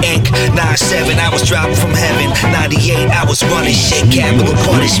 Machiavelli with ink. 97 I was dropping from heaven. 98 I was running shit, capital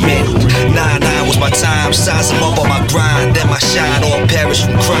punishment. 99 was my time, size them up on my grind. Then my shine all perish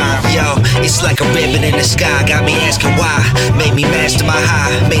from crime. Yo, it's like a ribbon in the sky, got me asking why. Made me master my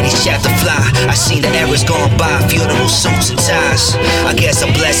high, made each chapter fly. I seen the eras gone by, funeral suits and ties. I guess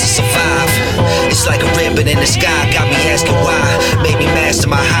I'm blessed to survive. It's like a ribbon in the sky, got me asking why. Made me master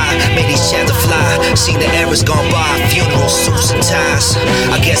my high, made each chapter fly. Seen the eras gone by, funeral suits and ties.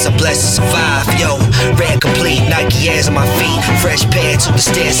 I guess I'm blessed to survive. Yo, red complete, Nike airs on my feet. Fresh pair, took the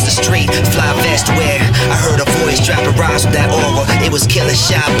stairs to the street. Fly vest wear, I heard a voice dropping rhymes with that aura. It was killer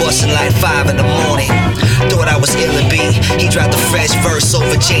shot, busting like 5 in the morning. Thought I was ill and B. He dropped a fresh verse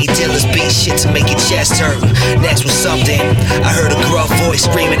over Jay Dilla's beat. Shit to make your chest hurt. Next was something. I heard a gruff voice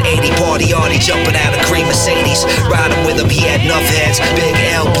screaming 80 party arty, jumping out of cream Mercedes. Riding with him, he had enough heads. Big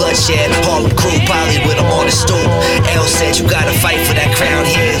L, bloodshed, Harlem crew, poly with him on the stoop. L said you gotta fight for that crown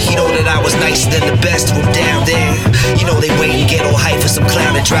here. You know that I was nicer than the best of them down there. You know they wait and get all hype for some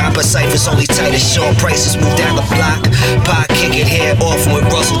clown to drop. A cypher's only tight as Sean Prices move down the block. Pop kick it hair off with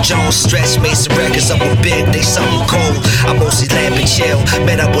Russell Jones. Stretch Mason records up with Big, they something cold. I mostly lamp and chill.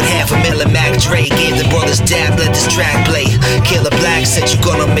 Met up with $500,000 Mac Dre. Gave the brothers dab, let this track play. Killer Black said you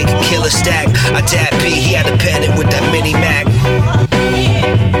gonna make a killer stack. I dab P, he had a pennant with that mini Mac.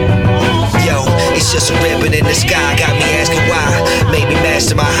 Yo, it's just a ribbon in the sky, got me asking why. Made me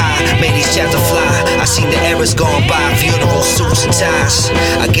master my high, made each chapter fly. I seen the eras gone by, funeral suits and ties.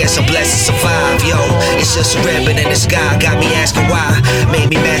 I guess I'm blessed to survive. Yo, it's just a ribbon in the sky, got me asking why.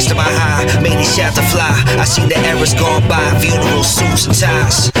 Made me master my high, made each chapter fly. I seen the eras gone by, funeral suits and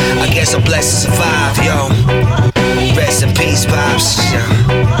ties. I guess I'm blessed to survive. Yo, rest in peace, pops.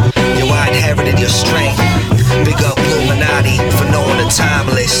 Yo, I inherited your strength. Big up Illuminati for knowing the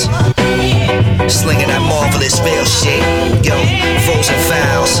timeless. Slinging that marvelous veil shit. Yo, frozen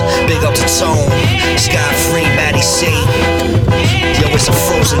fouls. Big up to Tone. Sky Free, Matty C. Yo, it's a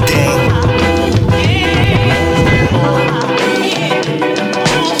frozen thing.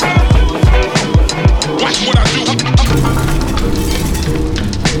 Watch what I do.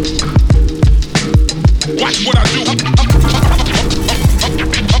 Watch what I do.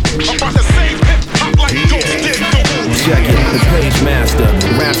 I'm about to save hip-hop like Ghost did the Wu. Check it, the page master.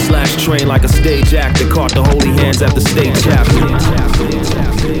 Rap slash train like a stage actor. Caught the holy hands at the state chapter.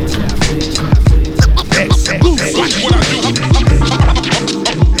 Watch what I do.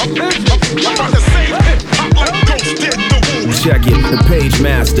 I'm about to save hip-hop like Ghost did the Wu. Check it, the page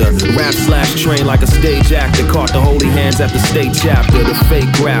master. Rap slash train like a stage actor. Caught the holy hands at the state chapter. The fake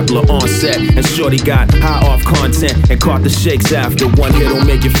grappler on set. And shorty got high off content and caught the shakes after. One hit will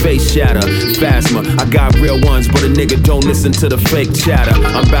make your face shatter. Phasma, I got real ones, but a nigga don't listen to the fake chatter.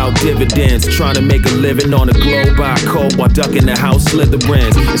 I'm about dividends, trying to make a living on the globe. I cold while ducking the house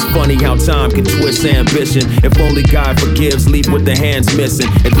Slytherins. It's funny how time can twist ambition. If only God forgives, leave with the hands missing.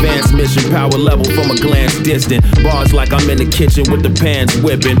 Advanced mission, power level from a glance distant. Bars like I'm in the kitchen with the pans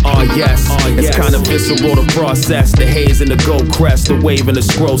whipping. Oh yes, it's kinda visceral to process. The haze and the gold crest, the wave and the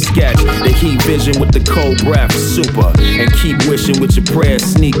scroll sketch. The heat vision with the cold breath, super. And keep wishing with your prayers,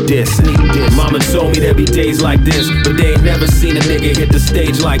 sneak this. Mama told me there'd be days like this, but they ain't never seen a nigga hit the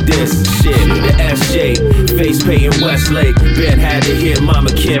stage like this. Shit, the SJ, face painting Westlake. Ben had to hear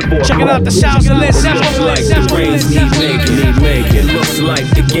Mama can't board. Checking out the sounds of this. It looks like the brains need making. It looks like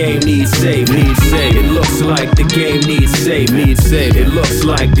the game needs save. It looks like the game needs save. It looks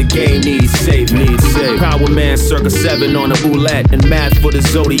like the game needs save. Power man circa 7 on the roulette. And math for the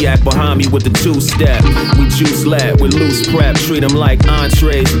Zodiac behind me with the 2-step. We juice lab with loose prep. Treat them like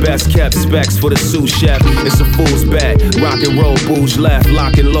entrees, best kept specs for the sous chef. It's a fool's bet. Rock and roll, booze left,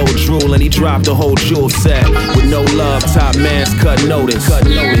 lock and low, drool, and he dropped the whole jewel set. With no love, top man's cut notice.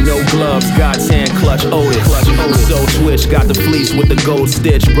 With no gloves, God's hand clutch Otis. So twitch, got the fleece with the gold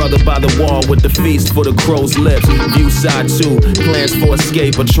stitch. Brother by the wall with the feast for the crow's lips. View side 2, plans for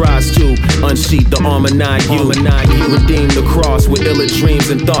escape or tries to unsheath the armor 9U. Redeem the cross with iller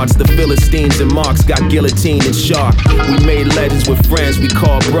dreams and thoughts. The Philistines and Marks got guillotine and shark. We made legends with friends we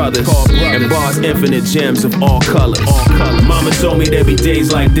call brothers. And bars infinite gems of all colors. Mama told me there'd be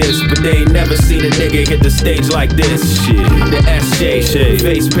days like this, but they ain't never seen a nigga hit the stage like this. Shit. The SJ,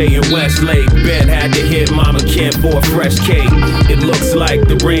 face painting Westlake. Ben had to hit Mama Camp for a fresh cake. It looks like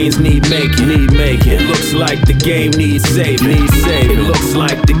the brains need making. It looks like the game needs saving. It looks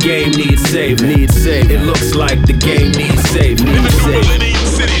like the game needs saving. It looks like the game needs saving. Millennium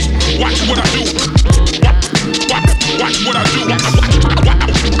cities, watch what I do. Watch what I do.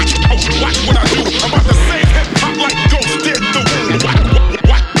 Watch what I do. I'm about to save hip hop like Ghost did the womb.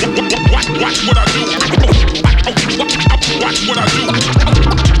 Watch what I do. Watch what I do.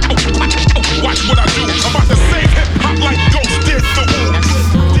 Watch what I do. I'm about to save hip hop like Ghost did the womb.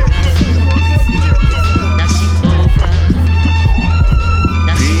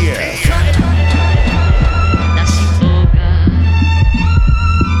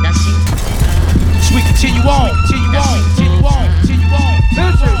 So we continue on.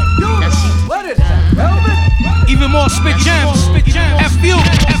 What is that? Velvet? Even more spit gems. F.U.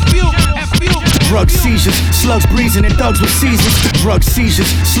 Drug seizures, slugs breezing and thugs with seizures. Drug seizures,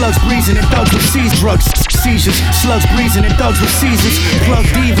 slugs breezing and thugs with seizures. Drugs seizures, slugs breezing and thugs with seizures. Plug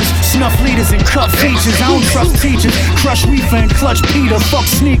divas, snuff leaders and cut features. I don't trust teachers, crush reefer and clutch Peter. Fuck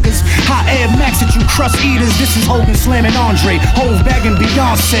sneakers, hot air max that you crust eaters. This is Hogan slamming Andre, Hove bagging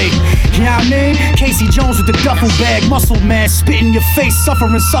Beyonce. You know what I mean? Casey Jones with the duffel bag, muscle mass, spit in your face,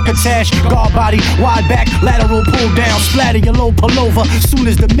 suffering succotash. Guard body, wide back, lateral pull down, splatter your low pullover. Soon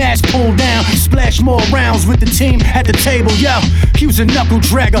as the mask pull down, splash more rounds with the team at the table. Yo, he was a knuckle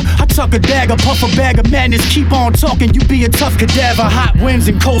dragger. I tuck a dagger, puff a bag of madness. Keep on talking, you be a tough cadaver. Hot winds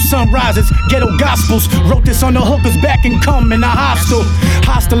and cold sunrises, ghetto gospels. Wrote this on the hookers back and come in a hostel.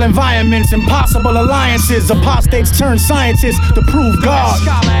 Hostile environments, impossible alliances. Apostates turn scientists to prove God.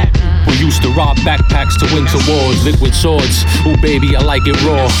 We used to rob backpacks to winter wars, liquid swords. Ooh, baby, I like it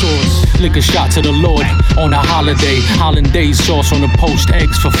raw. Lick a shot to the Lord on a holiday. Hollandaise sauce on the post,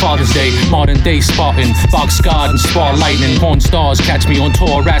 eggs for Father's Day. Modern day Spartan, box guard and spar lightning. Porn stars catch me on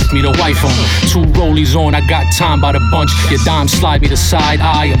tour, ask me to wife them. 2 rollies on, I got time by the bunch. Your dime slide me to side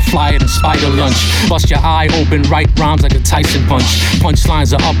eye and fly it in spider lunch. Bust your eye open, right rhymes like a Tyson punch.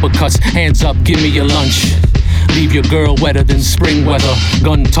 Punchlines are uppercuts, hands up, give me your lunch. Leave your girl wetter than spring weather.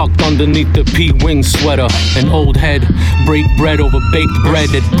 Gun tucked underneath the P-wing sweater. An old head, break bread over baked bread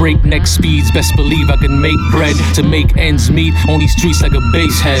at breakneck speeds. Best believe I can make bread to make ends meet on these streets like a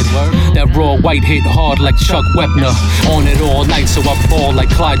bass head. That raw white hit hard like Chuck Wepner. On it all night so I fall like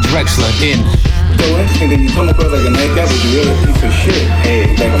Clyde Drexler in. So interesting that you come across like a night guy, but you're really a piece of shit. Hey,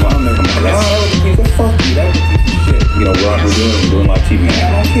 think about it. That was a piece of fuck you. That was a piece of shit. You know, we're doing live TV. Man,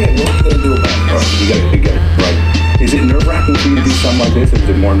 I don't care. What you gonna do about it? All right, you got it. Right. Is it nerve-wracking for you to do something like this, or is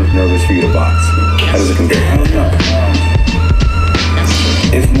it more nervous for you to box? How does it compare? I don't know.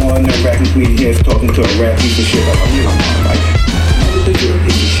 It's more nerve-wracking for me to hear us talking to a rap piece of shit. Like, you're a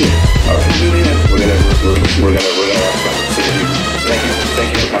piece of shit. All right, we're gonna sit here.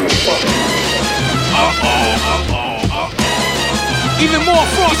 Thank you for coming. Even more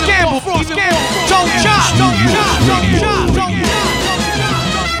Frost Campbell. Don't chop.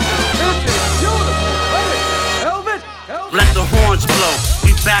 Let the horns blow.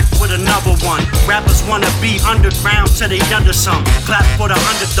 We back with another one. Rappers wanna be underground till they under some. Clap for the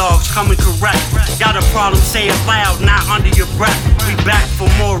underdogs coming correct. Got a problem, say it loud, not under your breath. We back for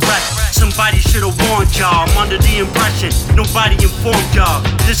more wreck. Somebody should've warned y'all. I'm under the impression nobody informed y'all.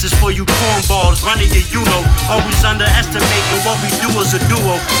 This is for you cornballs running your UNO. Always underestimating what we do as a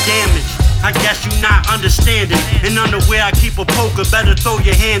duo. Damage. I guess you not understanding. In underwear I keep a poker, better throw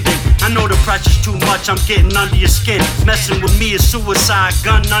your hand in. I know the pressure's too much, I'm getting under your skin. Messing with me is suicide,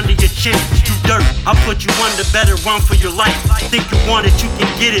 gun under your chin. You dirt, I put you under, better run for your life. Think you want it, you can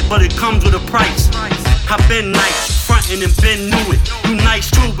get it, but it comes with a price. I been nice, frontin' and been new it. You nice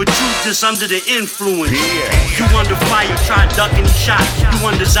too, but you just under the influence. You under fire, try ducking the shot. You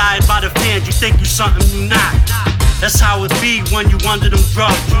undesired by the fans, you think you something you not. That's how it be when you under them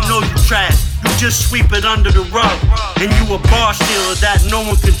drugs. You know you trash, you just sweep it under the rug. And you a bar stealer that no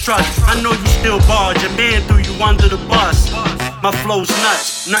one can trust. I know you still barge, a man threw you under the bus. My flow's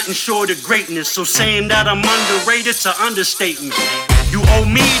nuts, nothing short of greatness. So saying that I'm underrated, it's an understatement. You owe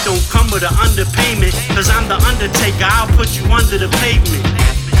me, don't come with an underpayment. Cause I'm the undertaker, I'll put you under the pavement.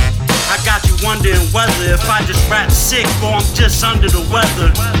 I got you wondering whether if I just rap sick or I'm just under the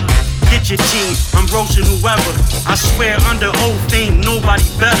weather. Get your team, I'm roasting whoever. I swear under oath ain't nobody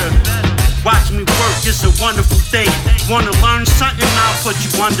better. Watch me work, it's a wonderful thing. Wanna learn something, I'll put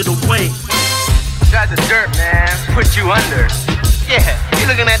you under the weight. Got the dirt, man, put you under. Yeah, you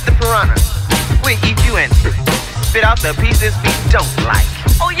looking at the piranha. We eat you and spit out the pieces we don't like.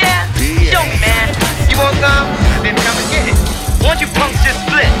 Oh yeah? Show me, man. You want some? Then come and get it. Won't you punks just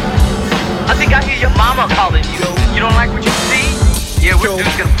split? I think I hear your mama calling you. You don't like what you see? Yeah, we're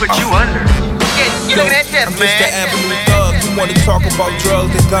just gonna put you under. Yeah, you looking at that, I'm man. just the Avenue thug. You wanna talk about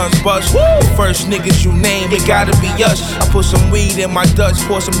drugs and guns bust? The first niggas you name, it gotta be us. I put some weed in my Dutch,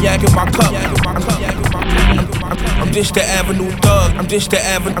 pour some yak in my cup. I'm just the Avenue thug. I'm just the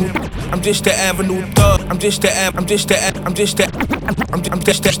Avenue. I'm just the Avenue thug. I'm just the Avenue thug.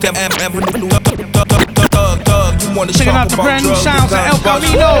 You wanna Checking talk out the about brand new drugs sounds and of El guns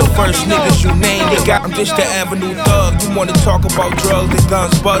bust? Camino. The first niggas you name, they got. I'm just the Avenue thug. You wanna talk about drugs and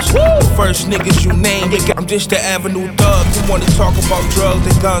guns bust? The first niggas you name, they got. I'm just the Avenue thug. You wanna talk about drugs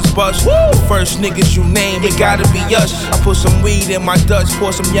and guns bust? The first niggas you name, it gotta be us. I put some weed in my Dutch,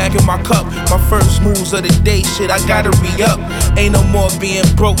 pour some yak in my cup. My first moves of the day, shit, I gotta re-up. Ain't no more being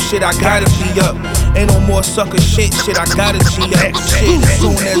broke, shit, I gotta be up. Ain't no more sucker shit, I gotta G up. Shit, as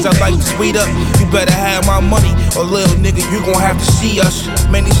soon as I like to speed up, you better have my money, or little nigga, you gon' have to see us.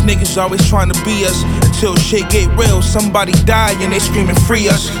 Man, these niggas always trying to be us. Until shit get real, somebody die and they screaming free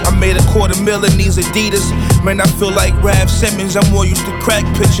us. I made $250,000 in these Adidas. Man, I feel like Rav Simmons, I'm more used to crack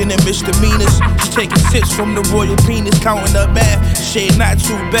pitching and misdemeanors. Just taking sips from the royal penis, counting up math. Shit, not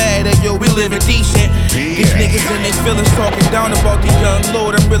too bad, hey yo, we living decent. These niggas and they feelings talking down about the young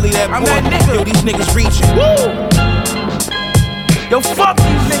lord. I'm really that boy. Yo, these niggas reaching. Woo! Yo, fuck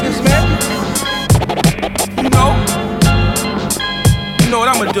these niggas, man. You know what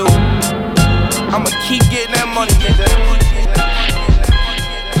I'ma do? I'ma keep getting that money, nigga.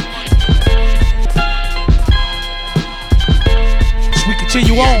 So we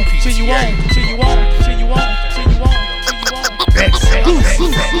continue on, continue on, continue on, continue on, continue on, continue on.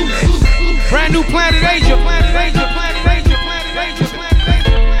 Brand new Planet Asia, Planet Asia, Planet Asia, Planet Asia, Planet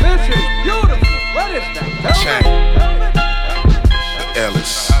Asia. This is beautiful. What is that?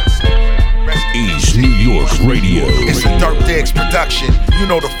 Ellis. East New York Radio. It's a Dirt Diggs production. You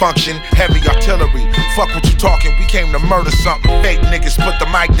know the function, heavy artillery. Fuck what you talking, we came to murder something. Fake niggas put the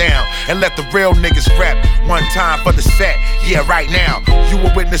mic down and let the real niggas rap. One time for the set, yeah, right now. You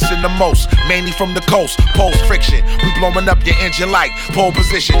were witnessing the most, mainly from the coast. Post friction, we blowing up your engine light. Pole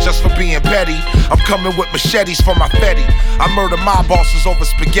position just for being petty. I'm coming with machetes for my fetty. I murder my bosses over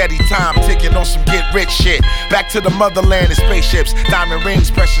spaghetti. Time ticking on some get rich shit. Back to the motherland in spaceships. Diamond rings,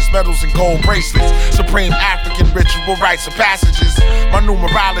 precious metals, and gold bracelets. Supreme African ritual rites and passages. My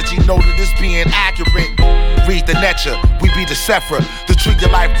numerology noted as being accurate. Read the Netcha, we be the Sephra. The tree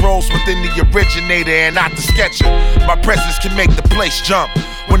of life grows within the originator and not the sketcher. My presence can make the place jump.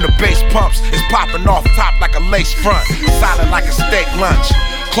 When the bass pumps, it's popping off top like a lace front. Solid like a steak lunch.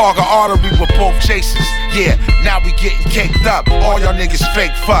 Clog an artery with both chases. Yeah, now we getting caked up. All y'all niggas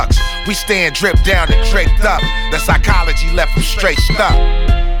fake fucks. We staying dripped down and draped up. The psychology left them straight stuck.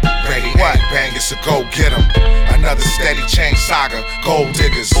 Ready, what? Bang, it's a go get 'em. Another steady chain saga, gold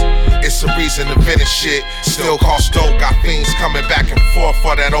diggers. It's a reason to finish shit. Still cost dope, got fiends coming back and forth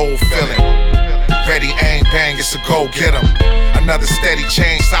for that old feeling. Ready, aim, bang, it's a go get 'em. Another steady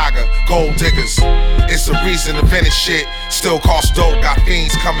chain saga, gold diggers. It's a reason to finish shit. Still cost dope, got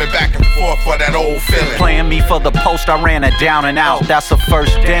fiends coming back and forth for that old feeling. Playing me for the post, I ran it down and out. That's a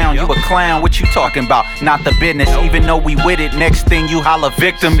first down. You a clown, what you talking about? Not the business, even though we with it. Next thing you holla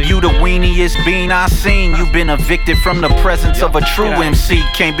victim. You the weeniest bean I seen. You been evicted from the presence of a true MC.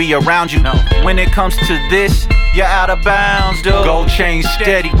 Can't be around you. When it comes to this, you're out of bounds, dude. Gold chain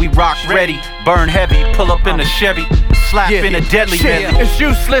steady, we rock ready. Burn heavy, pull up in a Chevy. Slap in a deadly medley. It's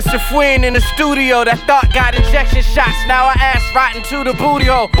useless if we ain't in the studio. That thought got injection shots. Now I ass right into the booty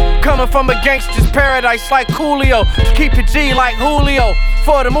hole. Coming from a gangster's paradise like Coolio. Keep it G like Julio.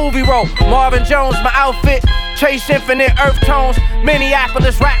 For the movie role, Marvin Jones, my outfit. Chase infinite earth tones.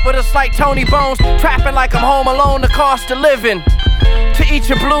 Minneapolis rap with us like Tony Bones. Trapping like I'm home alone, the cost of living. To each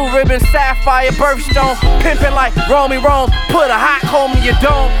a blue ribbon, sapphire birthstone. Pimping like Romy Rome. Put a hot comb in your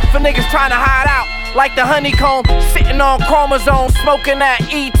dome. For niggas trying to hide out. Like the honeycomb, sitting on chromosomes, smoking that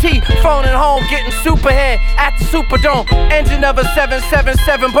ET, phoning home, getting superhead at the Superdome. Engine of a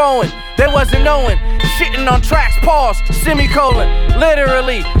 777 Boeing, they wasn't knowing. Shitting on tracks, pause, semicolon,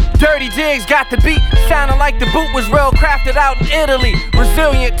 literally. Dirty Diggs got the beat, sounding like the boot was real crafted out in Italy.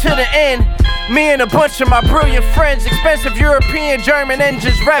 Resilient to the end. Me and a bunch of my brilliant friends, expensive European German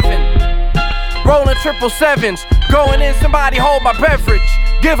engines revving. Rolling 777s, going in, somebody hold my beverage.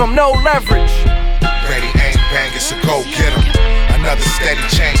 Give them no leverage. Ready, aim, bang, it's a go get 'em. Another steady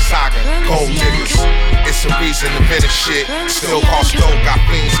chain saga, gold diggers. It's a reason to finish shit. Still cost dope, got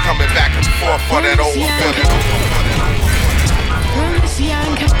fiends coming back and forth for that old feeling.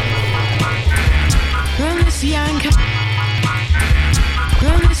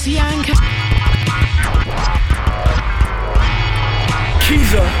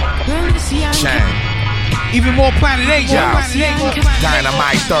 Chain. Even more Planet Asia.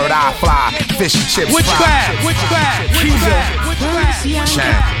 Dynamite, third eye fly, fish and chips. Witchcraft.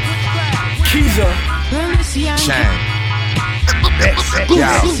 Chain. Chain. Yo,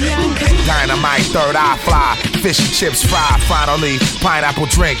 dynamite, third eye fly, fish and chips fry, finally, pineapple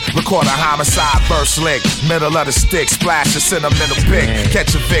drink, record a homicide, burst lick, middle of the stick, splash a sentimental pick,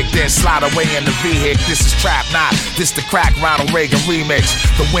 catch a Vic, then slide away in the vehicle. This is trap, not this the crack Ronald Reagan remix.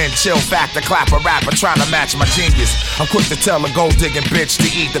 The wind chill factor, clap a rapper trying to match my genius. I'm quick to tell a gold digging bitch to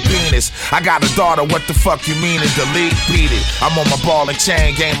eat the penis. I got a daughter, what the fuck you mean and delete? Beat it. I'm on my ball and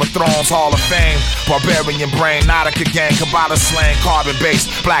chain, Game of Thrones, Hall of Fame, barbarian brain, Nautica gang, Kabbalah slang, carbon base,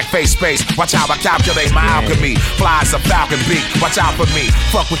 black face space. Watch how I calculate my alchemy. Flies a falcon beak. Watch out for me.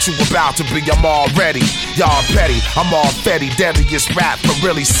 Fuck what you about to be. I'm all ready. Y'all petty. I'm all fetty. Deadliest rap for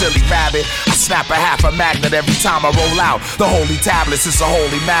really silly rabbit. I snap a half a magnet every time I roll out. The holy tablets. It's a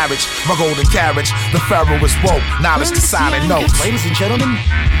holy marriage. My golden carriage. The pharaoh is woke. Knowledge to silent notes. Ladies and gentlemen,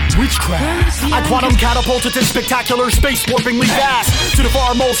 witchcraft. I quantum catapulted in spectacular space warpingly fast. To the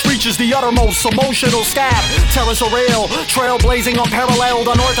farmost reaches the uttermost emotional stab. Terrestrial, trailblazing unparalleled,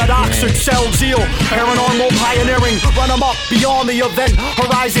 unorthodox, excelled zeal. Paranormal pioneering, run them up beyond the event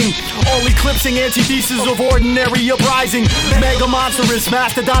horizon. All eclipsing antithesis of ordinary uprising. Mega monstrous,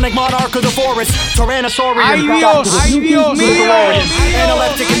 mastodonic monarch of the forest. Tyrannosaurian.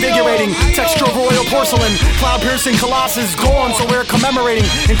 Analeptic invigorating, texture of royal porcelain. Cloud piercing colossus gone, so we're commemorating.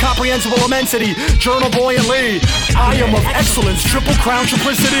 Incomprehensible immensity, journal buoyantly. I am of excellence, triple crown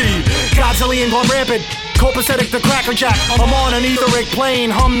triplicity. Godzillion gone rampant, copacetic the crackerjack. I'm on an etheric plane,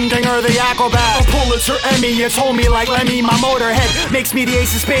 humdinger the acrobat. A Pulitzer Emmy, it's homie like Lemmy. My motorhead makes me the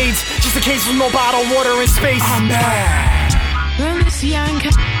ace of spades. Just a case with no bottled water in space. I'm back.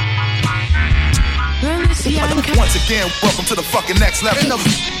 Once again, welcome to the fucking next level.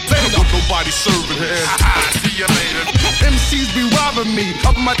 Nobody serving here. See you later. MCs be robbing me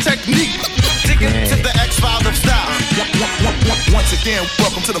of my technique. Digging to the X-Files of style. Once again,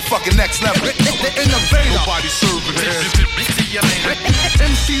 welcome to the fucking next level. Innovator. Nobody serving here. See you later.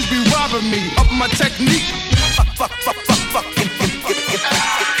 MCs be robbing me of my technique.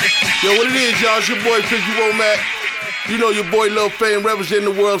 Yo, what it is, y'all? It's your boy Fizzy Womack. You know your boy Lil Fame representing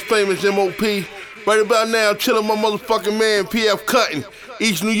the world's famous MOP. Right about now, I'm chilling with my motherfucking man, PF Cutting.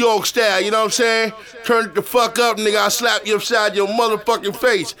 East New York style, you know what I'm saying? Turn it the fuck up, nigga. I'll slap you upside your motherfucking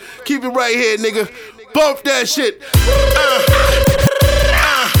face. Keep it right here, nigga. Bump that shit.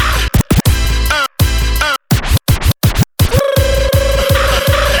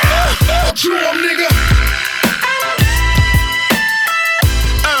 Drum, nigga.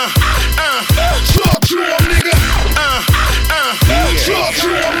 Drum, nigga.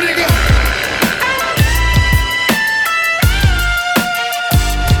 Drum, nigga.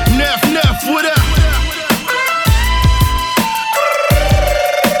 Neff, what up?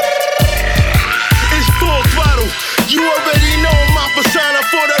 It's full throttle. You already know my persona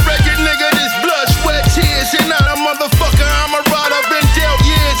for the record, nigga. This blood, sweat, tears, and not a motherfucker. I'm a rider, been dealt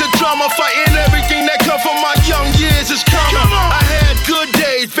years of drama, fighting everything that come from my young years is coming. I had good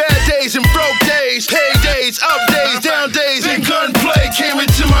days, bad days, and broke days, paydays, up days, down days, and gunplay came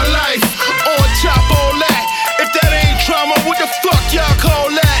into my life. On top all that. If that ain't trauma, what the fuck y'all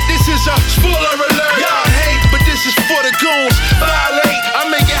call that? This is a spoiler alert. Y'all hate, but this is for the goons. Violate, I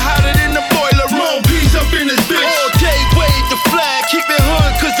make it hotter than the boiler room. Peace up in this bitch. All day, wave the flag. Keep it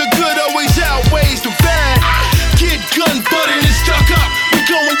hood, cause the good always outweighs the bad. Get gun butted and stuck up. We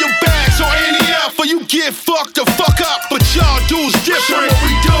go in your bag, so any out for you get fucked the fuck up. But y'all dudes different. What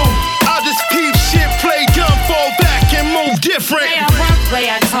we do, I just peep shit, play dumb, fall back and move different. Way I walk, way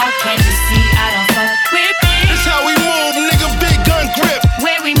I talk, can't you see I don't fuck with me? That's how we move, nigga, big gun grip.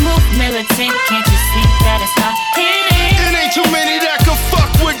 Where we move militant, can't you see that it's not hitting? It ain't too many that can fuck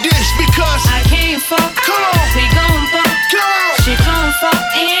with this because I can't fuck. Come on, we gon' bump. Come on, she gon' fuck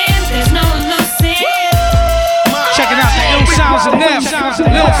in. There's no losing. Checking out the ill sounds of them.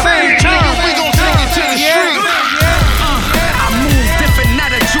 Lil Fame, we gon' take it to the street. I move different,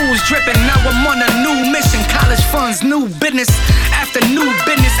 not a Jews. business. After new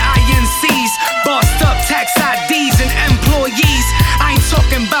business, INCs, bossed up tax IDs and employees. I ain't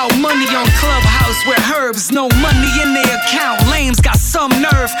talking about money on Clubhouse where herbs, no money in their account. Lames got some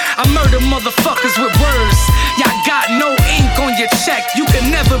nerve. I murder motherfuckers with words. Y'all got no ink on your check. You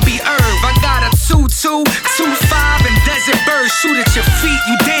can never be Irv. I got a 2-2, 2-5, and Desert Bird shoot at your feet.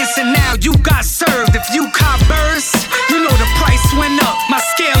 You dancing now, you got served. If you cop birds, you know the price went up. My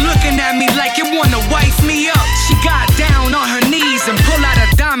scale looking at me like it wanna wife me up. She got down on her knees and pull out a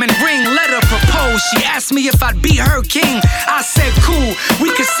diamond ring. Let her propose. She asked me if I'd be her king. I said cool,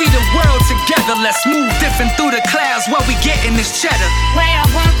 we could see the world together. Let's move different through the clouds while we getting this cheddar. Way I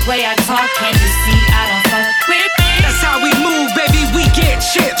walk, way I talk, can't you see I don't fuck with it? That's how we move, baby, we get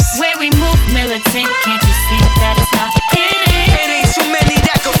chips. Where we move militant, can't you see that it's not it? It ain't too many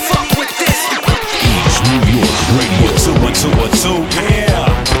that can fuck with this. EastNYRadio. 1 2 1 2 1 2. Yeah.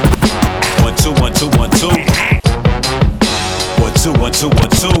 1 2 1 2 1 2. 1 2 1 2 1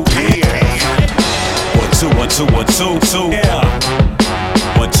 2. Yeah. 1 2 1 2 1 2 2. Yeah.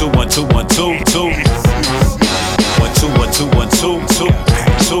 1 2 1 2 1 2 2. 1 2 1 2 1 2 2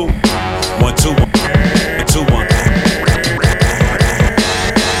 2. 1 2 1 2 1.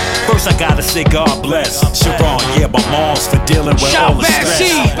 First I gotta say God bless Sharon, yeah, my moms for dealing with all the stress,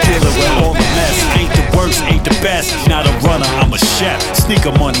 dealing with all the mess. Ain't the worst, ain't the best. Not a runner, I'm a chef.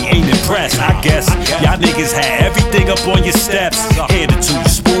 Sneaker money ain't impressed. I guess y'all niggas had everything up on your steps. Handed to you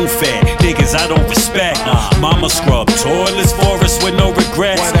spoon fed. Niggas I don't respect. Mama scrub toilets for us with no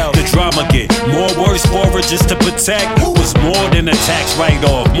regrets. The drama get more worse for her just to protect. Was more than a tax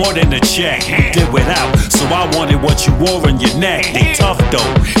write-off, more than a check. Did without, so I wanted what you wore on your neck. They tough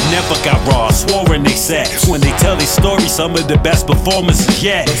though, never got raw, sworn they said. When they tell their story, some of the best performances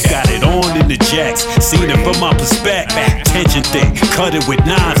yet. Got it on in the jacks, seen it from my perspective. Tension thick, cut it with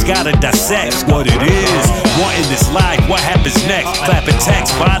knives, gotta dissect what it is. Wanting this life, what happens next? Clapping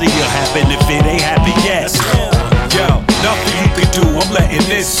tax, body will happen if it ain't happened yet. Yo, nothing you can do, I'm letting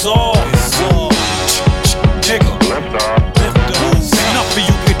this off. Nigga, nothing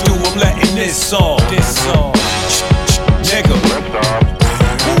you can do, I'm letting this off. Nigga,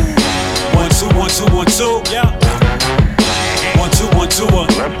 1 2 1 2 1 2. Yeah. 1 2 1 2 1.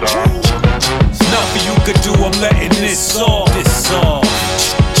 Nothing you could do, I'm letting this off.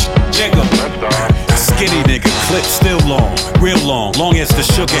 Nigga. Skinny nigga, clip still long, real long as the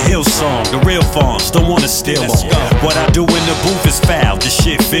Sugar Hill song. The real fawns don't wanna steal on. What I do in the booth is foul, this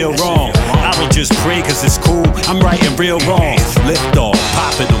shit feel wrong. I don't just pray cause it's cool, I'm writing real wrongs. Lift off,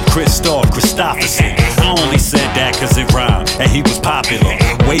 popping them, Christoph, Christopherson. I only said that cause it rhymed, and he was popular.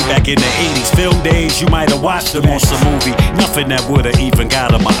 Way back in the 80s, film days, you might have watched him on some movie. Nothing that would've even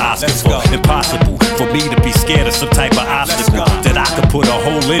got him an Oscar for. Impossible for me to be scared of some type of obstacle that I could put a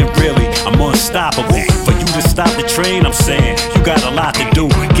hole in, really, I'm unstoppable. For you to stop the train, I'm saying, you got a lot to do.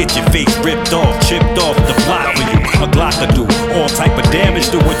 Get your face ripped off, chipped off the block for you. A Glock to do all type of damage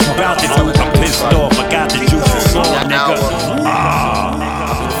to what you about to do. I'm pissed off, I got the juice for soul, nigga.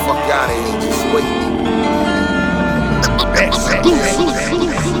 Get the fuck out of here, just wait.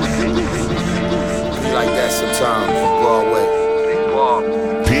 Be like that sometimes, Broadway.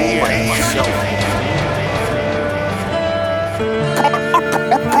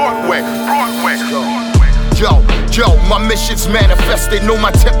 Yo, my mission's manifested. Know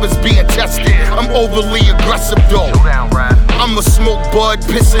my temper's being tested. I'm overly aggressive though. I'ma smoke bud,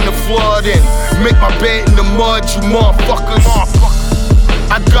 piss in the flood, and make my bed in the mud, you motherfuckers.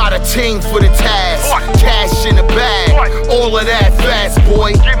 I got a team for the task. Cash in the bag. All of that fast,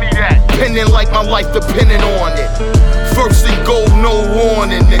 boy. Give me that. Pinning like my life depending on it. First and gold, no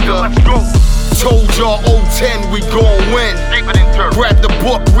warning, nigga. Let's go. Told y'all 010, we gon' win. Grab the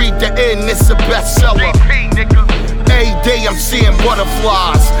book, read the end, it's a bestseller. Every day I'm seeing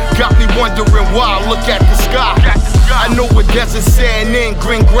butterflies. Got me wondering why I look at the sky. I know where desert sand and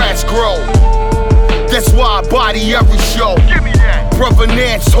green grass grow. That's why I body every show. Brother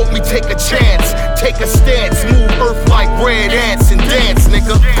Nance told me take a chance. Take a stance, move earth like red ants and dance,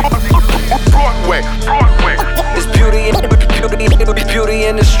 nigga. Broadway. There's beauty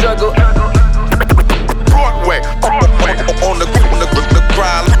in the struggle. Broadway. On the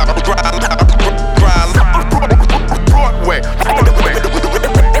grind. Broadway.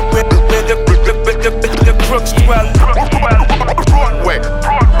 The crooks dwell. Broadway.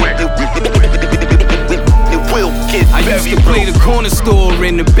 I used to play the corner store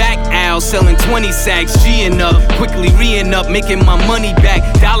in the back aisle, selling 20 sacks, G'ing up, quickly re-ing up, making my money back.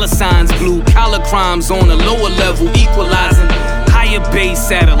 Dollar signs, blue collar crimes on a lower level, equalizing. Higher higher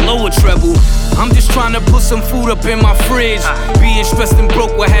bass at a lower treble. I'm just trying to put some food up in my fridge. Being stressed and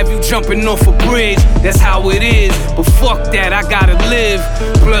broke will have you jumping off a bridge. That's how it is, but fuck that, I gotta live.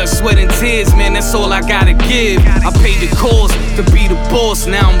 Blood, sweat, and tears, man, that's all I gotta give. I paid the cost to be the boss,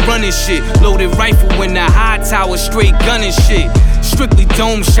 now I'm running shit. Loaded rifle in the high tower, straight gunning shit. Strictly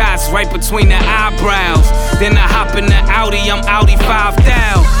dome shots right between the eyebrows. Then I hop in the Audi, I'm Audi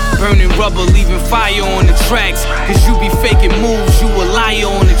 5000. Burning rubber, leaving fire on the tracks. Cause you be faking moves, you a liar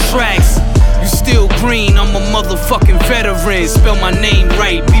on the tracks. You still green, I'm a motherfucking veteran. Spell my name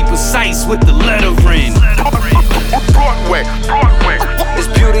right, be precise with the lettering. Broadway, Broadway. It's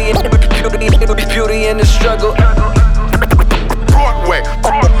beauty in the struggle. Broadway,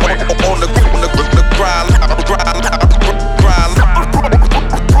 Broadway. On the grind,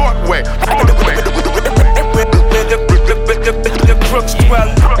 Broadway, Broadway. The crooks dwell.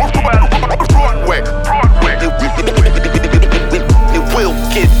 Broadway, Broadway. It will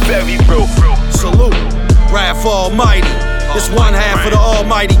get very real. Salute, Raph Almighty. This one half of the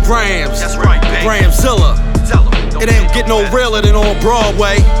almighty Grams. That's right, baby. Gramzilla. It ain't get no realer than on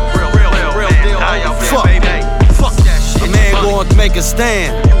Broadway. Real deal. Fuck. Fuck that shit. A man going to make a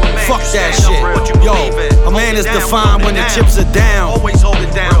stand. Fuck that shit. Yo, a man is defined when the chips are down. Always hold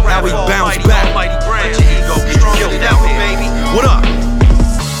it down. Now we bounce back. What up?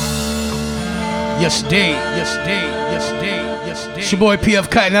 Yes, day. It's your boy PF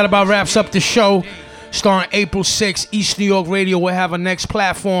Cut, and that about wraps up the show. Starring April 6th, East New York Radio will have a next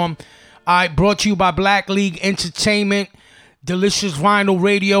platform. Brought to you by Black League Entertainment, Delicious Vinyl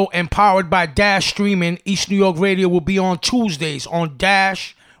Radio, and powered by Dash Streaming. East New York Radio will be on Tuesdays on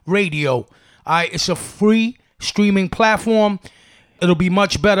Dash Radio. It's a free streaming platform. It'll be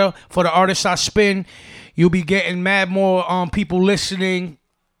much better for the artists I spin. You'll be getting mad more people listening,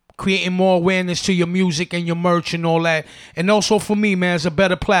 creating more awareness to your music and your merch and all that. And also for me, man, it's a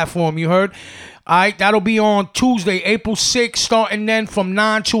better platform, you heard? Alright, that'll be on Tuesday, April 6th, starting then from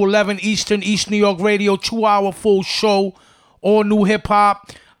 9 to 11 Eastern, East New York Radio, 2-hour full show, all new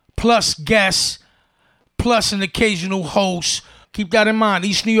hip-hop, plus guests, plus an occasional host. Keep that in mind,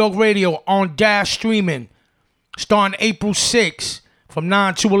 East New York Radio on Dash Streaming, starting April 6th, from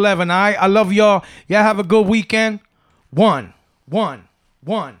 9 to 11, alright? I love y'all. Y'all have a good weekend. One. One.